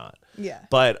 and I'm not. Yeah.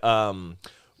 But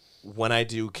when I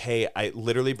do K, it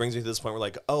literally brings me to this point where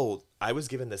like, oh, I was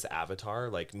given this avatar.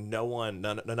 Like none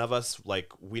of us,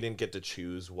 like we didn't get to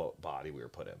choose what body we were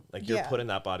put in. Like you're Yeah. put in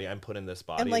that body, I'm put in this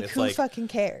body. And like, it's who fucking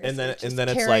cares? And then It's just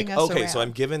it's carrying like, us okay, so around.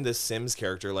 I'm given this Sims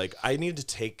character. Like I need to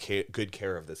take good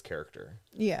care of this character.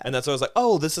 Yeah. And that's why I was like,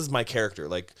 oh, this is my character.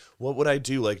 Like, what would I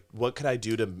do? Like, what could I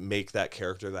do to make that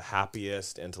character the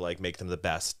happiest and to like make them the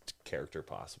best character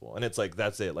possible? And it's like,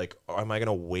 that's it. Like, am I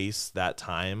gonna waste that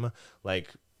time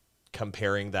like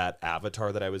comparing that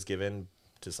avatar that I was given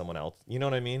to someone else? You know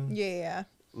what I mean? Yeah.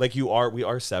 Like we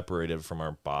are separated from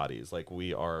our bodies. Like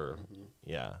we are,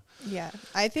 yeah. Yeah,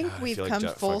 I think God, I we've feel like come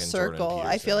fucking full Jordan circle.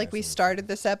 I feel Peterson like or we something. started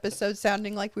this episode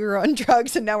sounding like we were on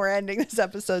drugs, and now we're ending this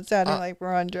episode sounding like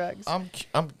we're on drugs.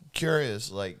 I'm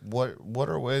curious. Like, what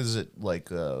are ways that like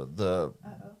the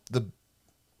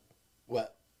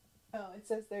What? Oh, it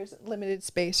says there's limited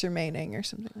space remaining or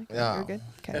something like that. Yeah. You're good.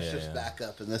 Okay. Let's just back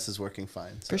up, and this is working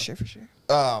fine. So. For sure.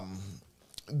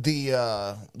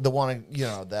 the one, you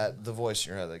know, that the voice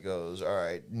in your head that goes, all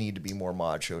right, need to be more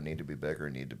macho, need to be bigger,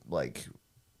 need to like,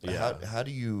 Yeah. how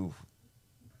do you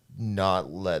not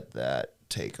let that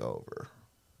take over?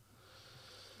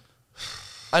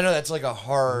 I know that's like a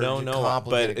hard, No, but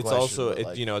complicated it's question, also but,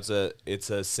 like, you know it's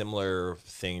a similar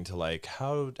thing to like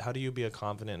how do you be a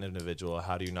confident individual?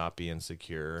 How do you not be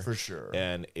insecure? For sure.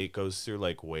 And it goes through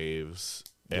like waves.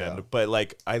 And Yeah. but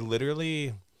like I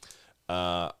literally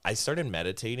I started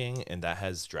meditating, and that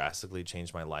has drastically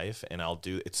changed my life. And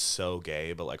it's so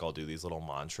gay, but like I'll do these little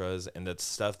mantras, and the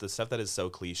stuff that is so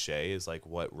cliche is like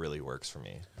what really works for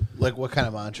me. Like what kind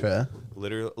of mantra?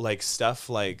 Literally like stuff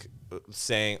like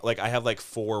saying like I have like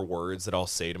 4 words that I'll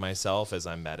say to myself as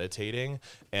I'm meditating,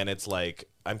 and it's like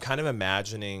I'm kind of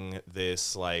imagining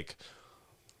this like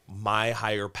my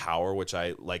higher power, which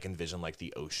I like envision like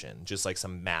the ocean, just like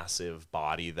some massive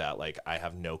body that like I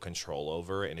have no control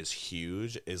over and is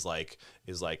huge, is like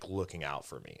looking out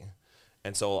for me.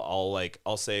 And so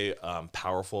I'll say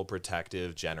powerful,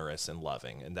 protective, generous, and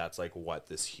loving. And that's like what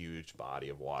this huge body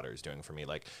of water is doing for me.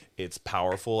 Like it's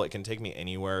powerful. It can take me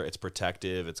anywhere. It's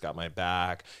protective. It's got my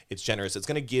back. It's generous. It's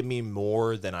going to give me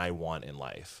more than I want in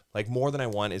life. Like more than I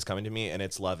want is coming to me, and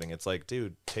it's loving. It's like,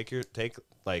 dude,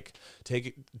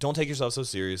 don't take yourself so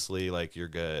seriously. Like you're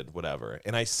good, whatever.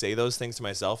 And I say those things to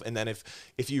myself. And then if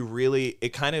you really, it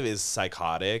kind of is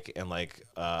psychotic and like,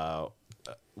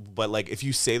 but like if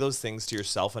you say those things to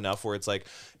yourself enough where it's like,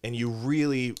 and you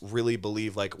really, really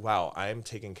believe like, wow, I'm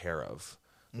taken care of.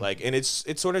 Like, and it's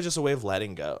sort of just a way of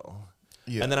letting go.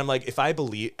 And then I'm like, if I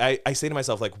believe, I say to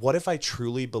myself, like, what if I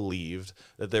truly believed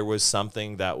that there was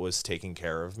something that was taking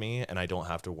care of me and I don't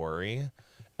have to worry?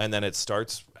 And then it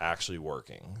starts actually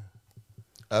working.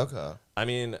 Okay. I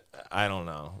mean, I don't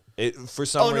know. It for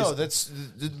some reason.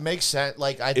 It makes sense.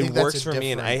 Like I think it that's works for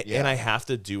me, and I have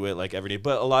to do it like every day.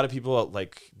 But a lot of people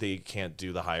like they can't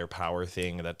do the higher power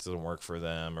thing. That doesn't work for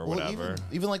them or whatever.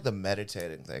 Even like the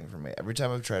meditating thing for me. Every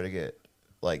time I've tried to get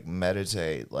like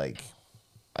meditate, like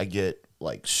I get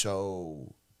like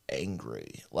so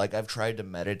angry. Like I've tried to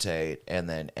meditate and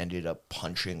then ended up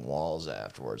punching walls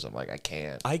afterwards. I'm like, I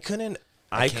can't. I couldn't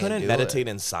meditate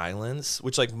in silence,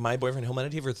 which like my boyfriend, he'll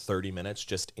meditate for 30 minutes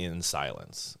just in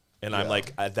silence. And I'm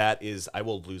like, I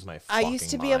will lose my fucking I used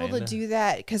to be able to do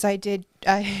that because I did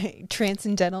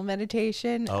transcendental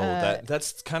meditation. Oh,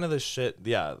 that's kind of the shit.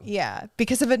 Yeah. Yeah,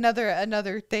 because of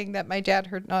another thing that my dad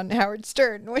heard on Howard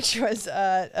Stern, which was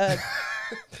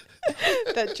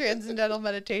that transcendental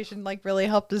meditation like really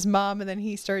helped his mom, and then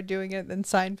he started doing it, and then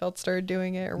Seinfeld started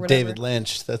doing it or whatever. David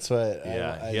Lynch, that's what. He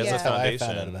has a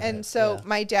foundation. And so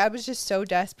my dad was just so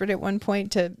desperate at one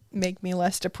point to make me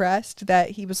less depressed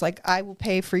that he was like, I will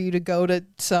pay for you to go to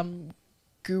some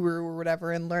guru or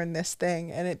whatever and learn this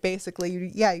thing. And it basically,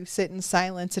 you sit in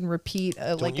silence and repeat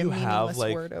like a meaningless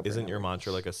word over. Isn't your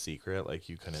mantra like a secret? Like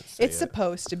you couldn't say it's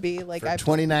supposed to be like for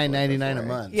 $29.99 a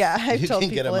month. Yeah, I've told can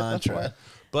people get a it mantra. before.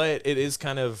 But it is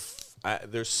kind of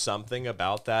there's something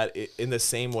about that in the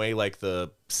same way like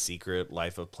the secret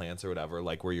life of plants or whatever,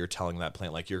 like where you're telling that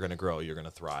plant like you're going to grow, you're going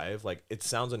to thrive. Like it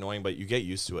sounds annoying, but you get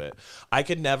used to it. I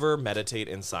could never meditate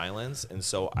in silence. And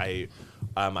so I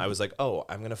was like, oh,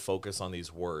 I'm going to focus on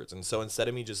these words. And so instead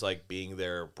of me just like being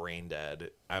there brain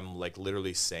dead, I'm like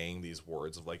literally saying these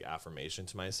words of like affirmation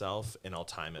to myself, and I'll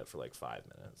time it for like 5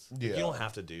 minutes. Yeah. You don't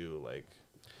have to do like...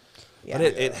 Yeah. But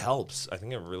it helps. I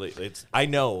think it really, I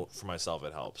know for myself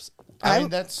it helps. I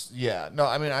mean,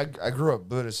 I grew up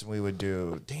Buddhist, and we would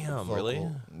do. Damn, vocal. really?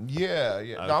 Yeah.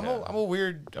 Okay. No, I'm a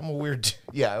weird.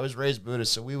 Yeah, I was raised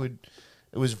Buddhist, so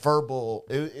it was verbal.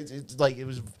 It's like it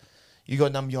was. You go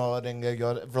nam myoho renge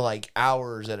kyo for like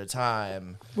hours at a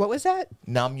time. What was that?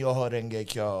 Nam myoho renge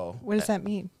kyo. What does that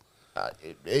mean?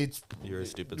 It's. You're a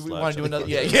stupid slut. We want to do another.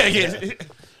 Yeah.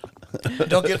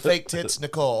 Don't get fake tits,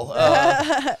 Nicole.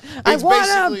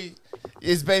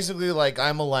 It's basically like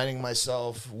I'm aligning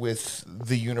myself with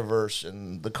the universe,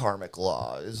 and the karmic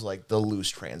law is like the loose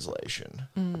translation.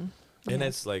 And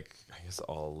it's like, I guess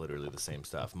all literally the same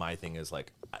stuff. My thing is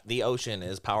like, the ocean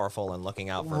is powerful and looking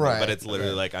out for me. But it's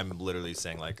literally like, I'm literally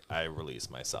saying like, I release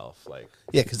myself. Like,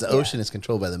 yeah, because the ocean is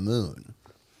controlled by the moon.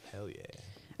 Hell yeah.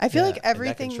 I feel like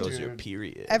everything. And that controls your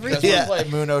period. Everything. You play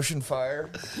Moon, Ocean, Fire.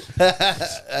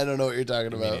 I don't know what you're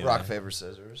talking about. Yeah. Rock, paper,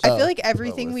 scissors. I feel like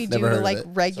everything we do Never to heard of like it.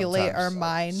 regulate Sometimes our I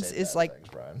minds say is bad like things,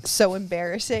 Brian. so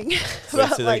embarrassing. Wait, But,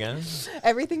 say that like, again?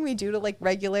 everything we do to like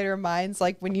regulate our minds,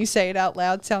 like when you say it out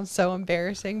loud, sounds so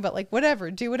embarrassing. But like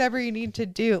whatever, do whatever you need to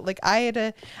do. Like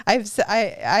I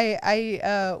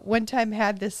one time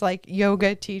had this like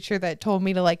yoga teacher that told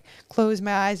me to like close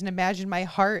my eyes and imagine my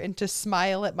heart and to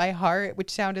smile at my heart, which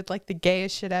sounded like the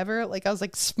gayest shit ever. Like I was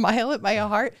like, smile at my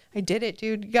heart. I did it,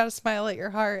 dude. You gotta smile at your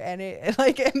heart, and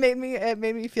it made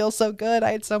me feel so good.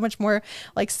 I had so much more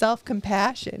like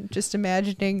self-compassion just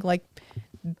imagining like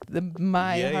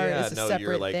my heart is a separate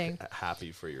you're like thing.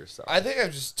 happy for yourself. I think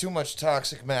I'm just too much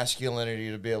toxic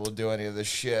masculinity to be able to do any of this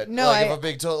shit. No, like if a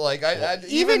big like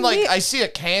even like I see a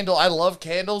candle. I love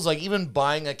candles. Like even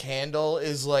buying a candle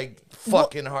is like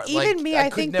fucking hard. Even like, me, I I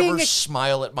could think never being a-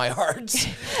 smile at my heart,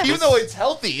 even though it's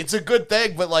healthy. It's a good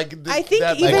thing, but like I think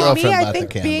that, even My me, girlfriend I bought the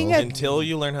think being a candle. Until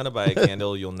you learn how to buy a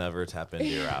candle, you'll never tap into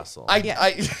your asshole.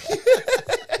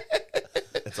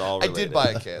 It's all I related. did buy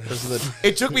a candle.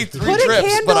 It took me 3 Put a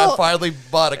trips, but I candle- finally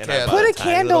bought a And I candle. put a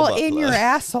tiny candle little butt in your plug.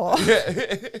 asshole.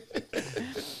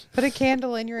 Put a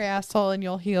candle in your asshole, and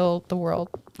you'll heal the world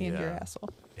in your Yeah.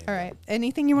 asshole. All right.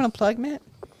 Anything you want to plug, Mitt?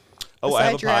 Oh, I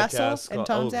have a Besides your asshole podcast and called-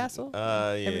 Tom's asshole?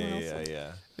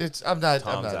 Yeah. I'm not.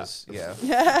 Tom's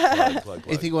Yeah. Plug.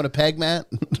 Anything you want to peg, Matt?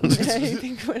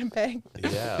 Anything you want to bang?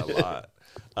 Yeah, a lot.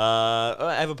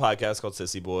 I have a podcast called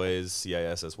Sissy Boys,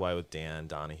 CISSY, with Dan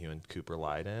Donahue and Cooper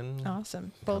Lyden.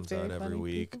 Awesome. Both Comes very out every funny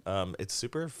week. people. It's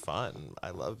super fun. I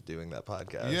love doing that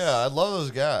podcast. Yeah, I love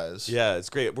those guys. Yeah, it's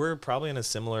great. We're probably in a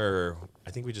similar.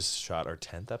 I think we just shot our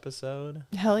 10th episode,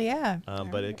 Hell yeah.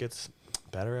 but it gets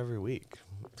better every week.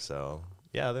 So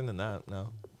yeah, other than that, no.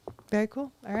 Very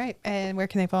cool. All right. And where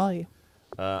can they follow you?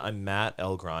 I'm Matt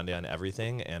LeGrande on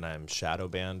everything, and I'm Shadow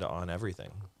Banned on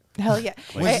everything. Hell yeah.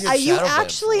 What'd you get You shadow banned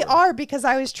actually for? are, because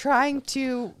I was trying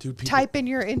to Dude, people- type in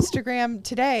your Instagram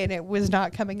today and it was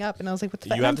not coming up. And I was like, what the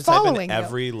fuck? You have I'm to type following in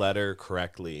every letter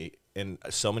correctly and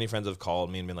so many friends have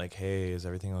called me and been like, hey, is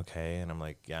everything okay? And I'm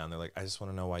like, yeah. And they're like, I just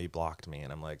want to know why you blocked me.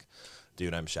 And I'm like,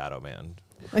 dude, I'm shadow banned.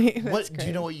 What do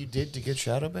you know what you did to get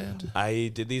shadow banned? I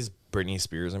did these Britney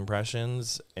Spears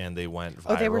impressions, and they went viral.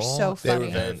 Oh, they were so They funny.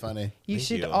 were very funny. You Thank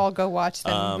should you. all go watch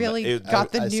them. Really it-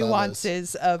 got the I saw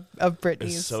nuances of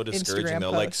Britney's It's so discouraging Instagram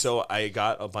though. posts. Like, so I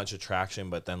got a bunch of traction,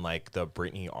 but then like the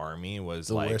Britney army was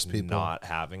The like worst people. not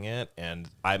having it, and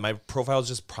my profile's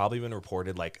just probably been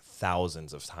reported like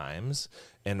thousands of times.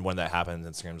 And when that happens,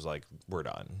 Instagram's like, we're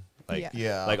done. Like,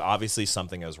 Yeah. like obviously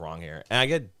something is wrong here. And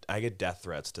I get death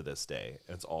threats to this day.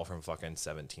 It's all from fucking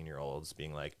 17-year-olds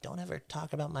being like, don't ever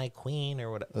talk about my queen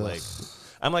or what. Like,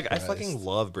 I'm like, I fucking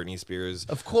love Britney Spears.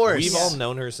 Of course. We've Yeah. all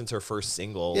known her since her first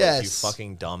single. Yes. Like, you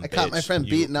fucking dumb I bitch. caught my friend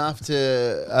You- beating off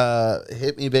to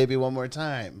 "Hit Me, Baby, One More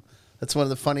Time." That's one of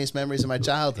the funniest memories of my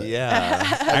childhood.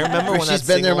 Yeah, I remember when She's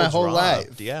that been there my single whole dropped.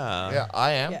 life. Yeah. Yeah,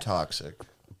 I am Yeah. toxic.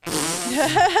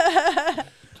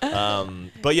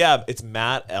 But yeah, it's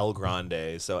Matt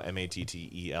LeGrande, so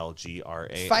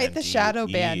MatteLgrande. Fight the shadow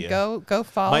ban. Go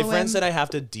follow My him. friend said I have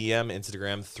to DM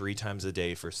Instagram 3 times a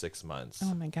day for 6 months,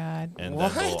 Oh my god. and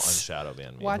What? then they'll unshadow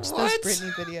ban me. Watch What? those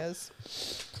Britney videos.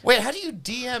 Wait, how do you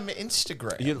DM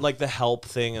Instagram? You like the help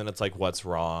thing, and it's like what's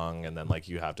wrong, and then like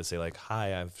you have to say like,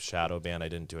 "Hi, I've shadow banned. I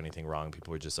didn't do anything wrong.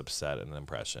 People were just upset at an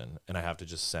impression," and I have to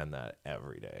just send that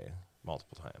every day,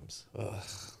 multiple times.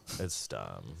 It's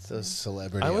dumb. Those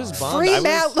celebrity. I was armies. bummed. Free I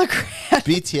Matt was, LeGrande.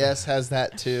 BTS has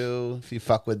that too. If you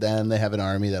fuck with them, they have an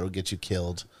army that'll get you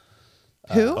killed.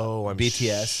 Who? oh, I'm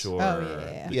BTS. sure. Oh,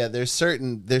 yeah. Yeah, there's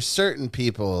certain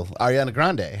people. Ariana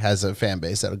Grande has a fan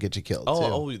base that'll get you killed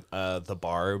too. The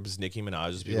Barbs, Nicki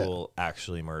Minaj's people will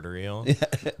actually murder you.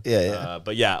 Yeah.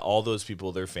 But yeah, all those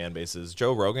people, their fan bases.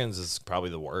 Joe Rogan's is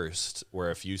probably the worst, where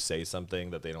if you say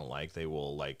something that they don't like, they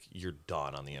will like, you're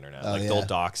done on the internet. Oh, like yeah. they'll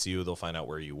dox you, they'll find out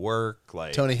where you work.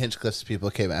 Like Tony Hinchcliffe's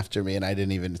people came after me, and I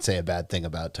didn't even say a bad thing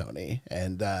about Tony.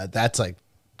 And that's like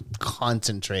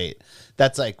concentrate.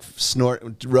 That's like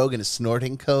snort. Rogan is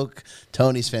snorting coke.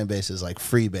 Tony's fan base is like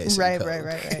freebasing Right, coke.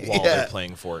 right. while Yeah. they're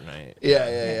playing Fortnite.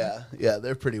 Yeah.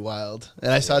 They're pretty wild.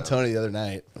 And I saw Tony the other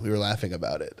night. We were laughing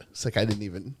about it. It's like I didn't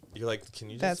even. You're like, can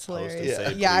you just That's post hilarious. and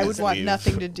say, Yeah, I "Please would want leave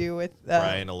nothing to do with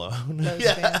Brian alone? those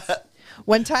fans.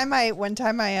 One time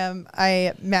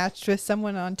I matched with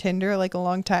someone on Tinder like a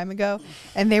long time ago,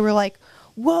 and they were like,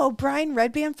 "Whoa, Brian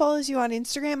Redband follows you on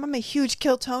Instagram. I'm a huge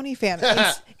Kill Tony fan."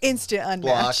 Instant unmatch.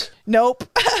 Block. Nope.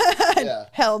 Yeah.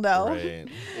 Hell no. Right.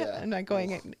 I'm not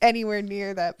going anywhere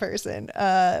near that person.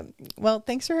 Well,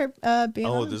 thanks for being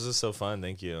Oh, on. this is so fun.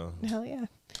 Thank you. Hell yeah.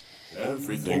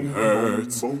 Everything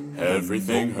hurts,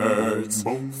 everything hurts.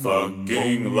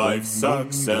 Fucking life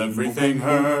sucks, everything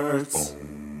hurts.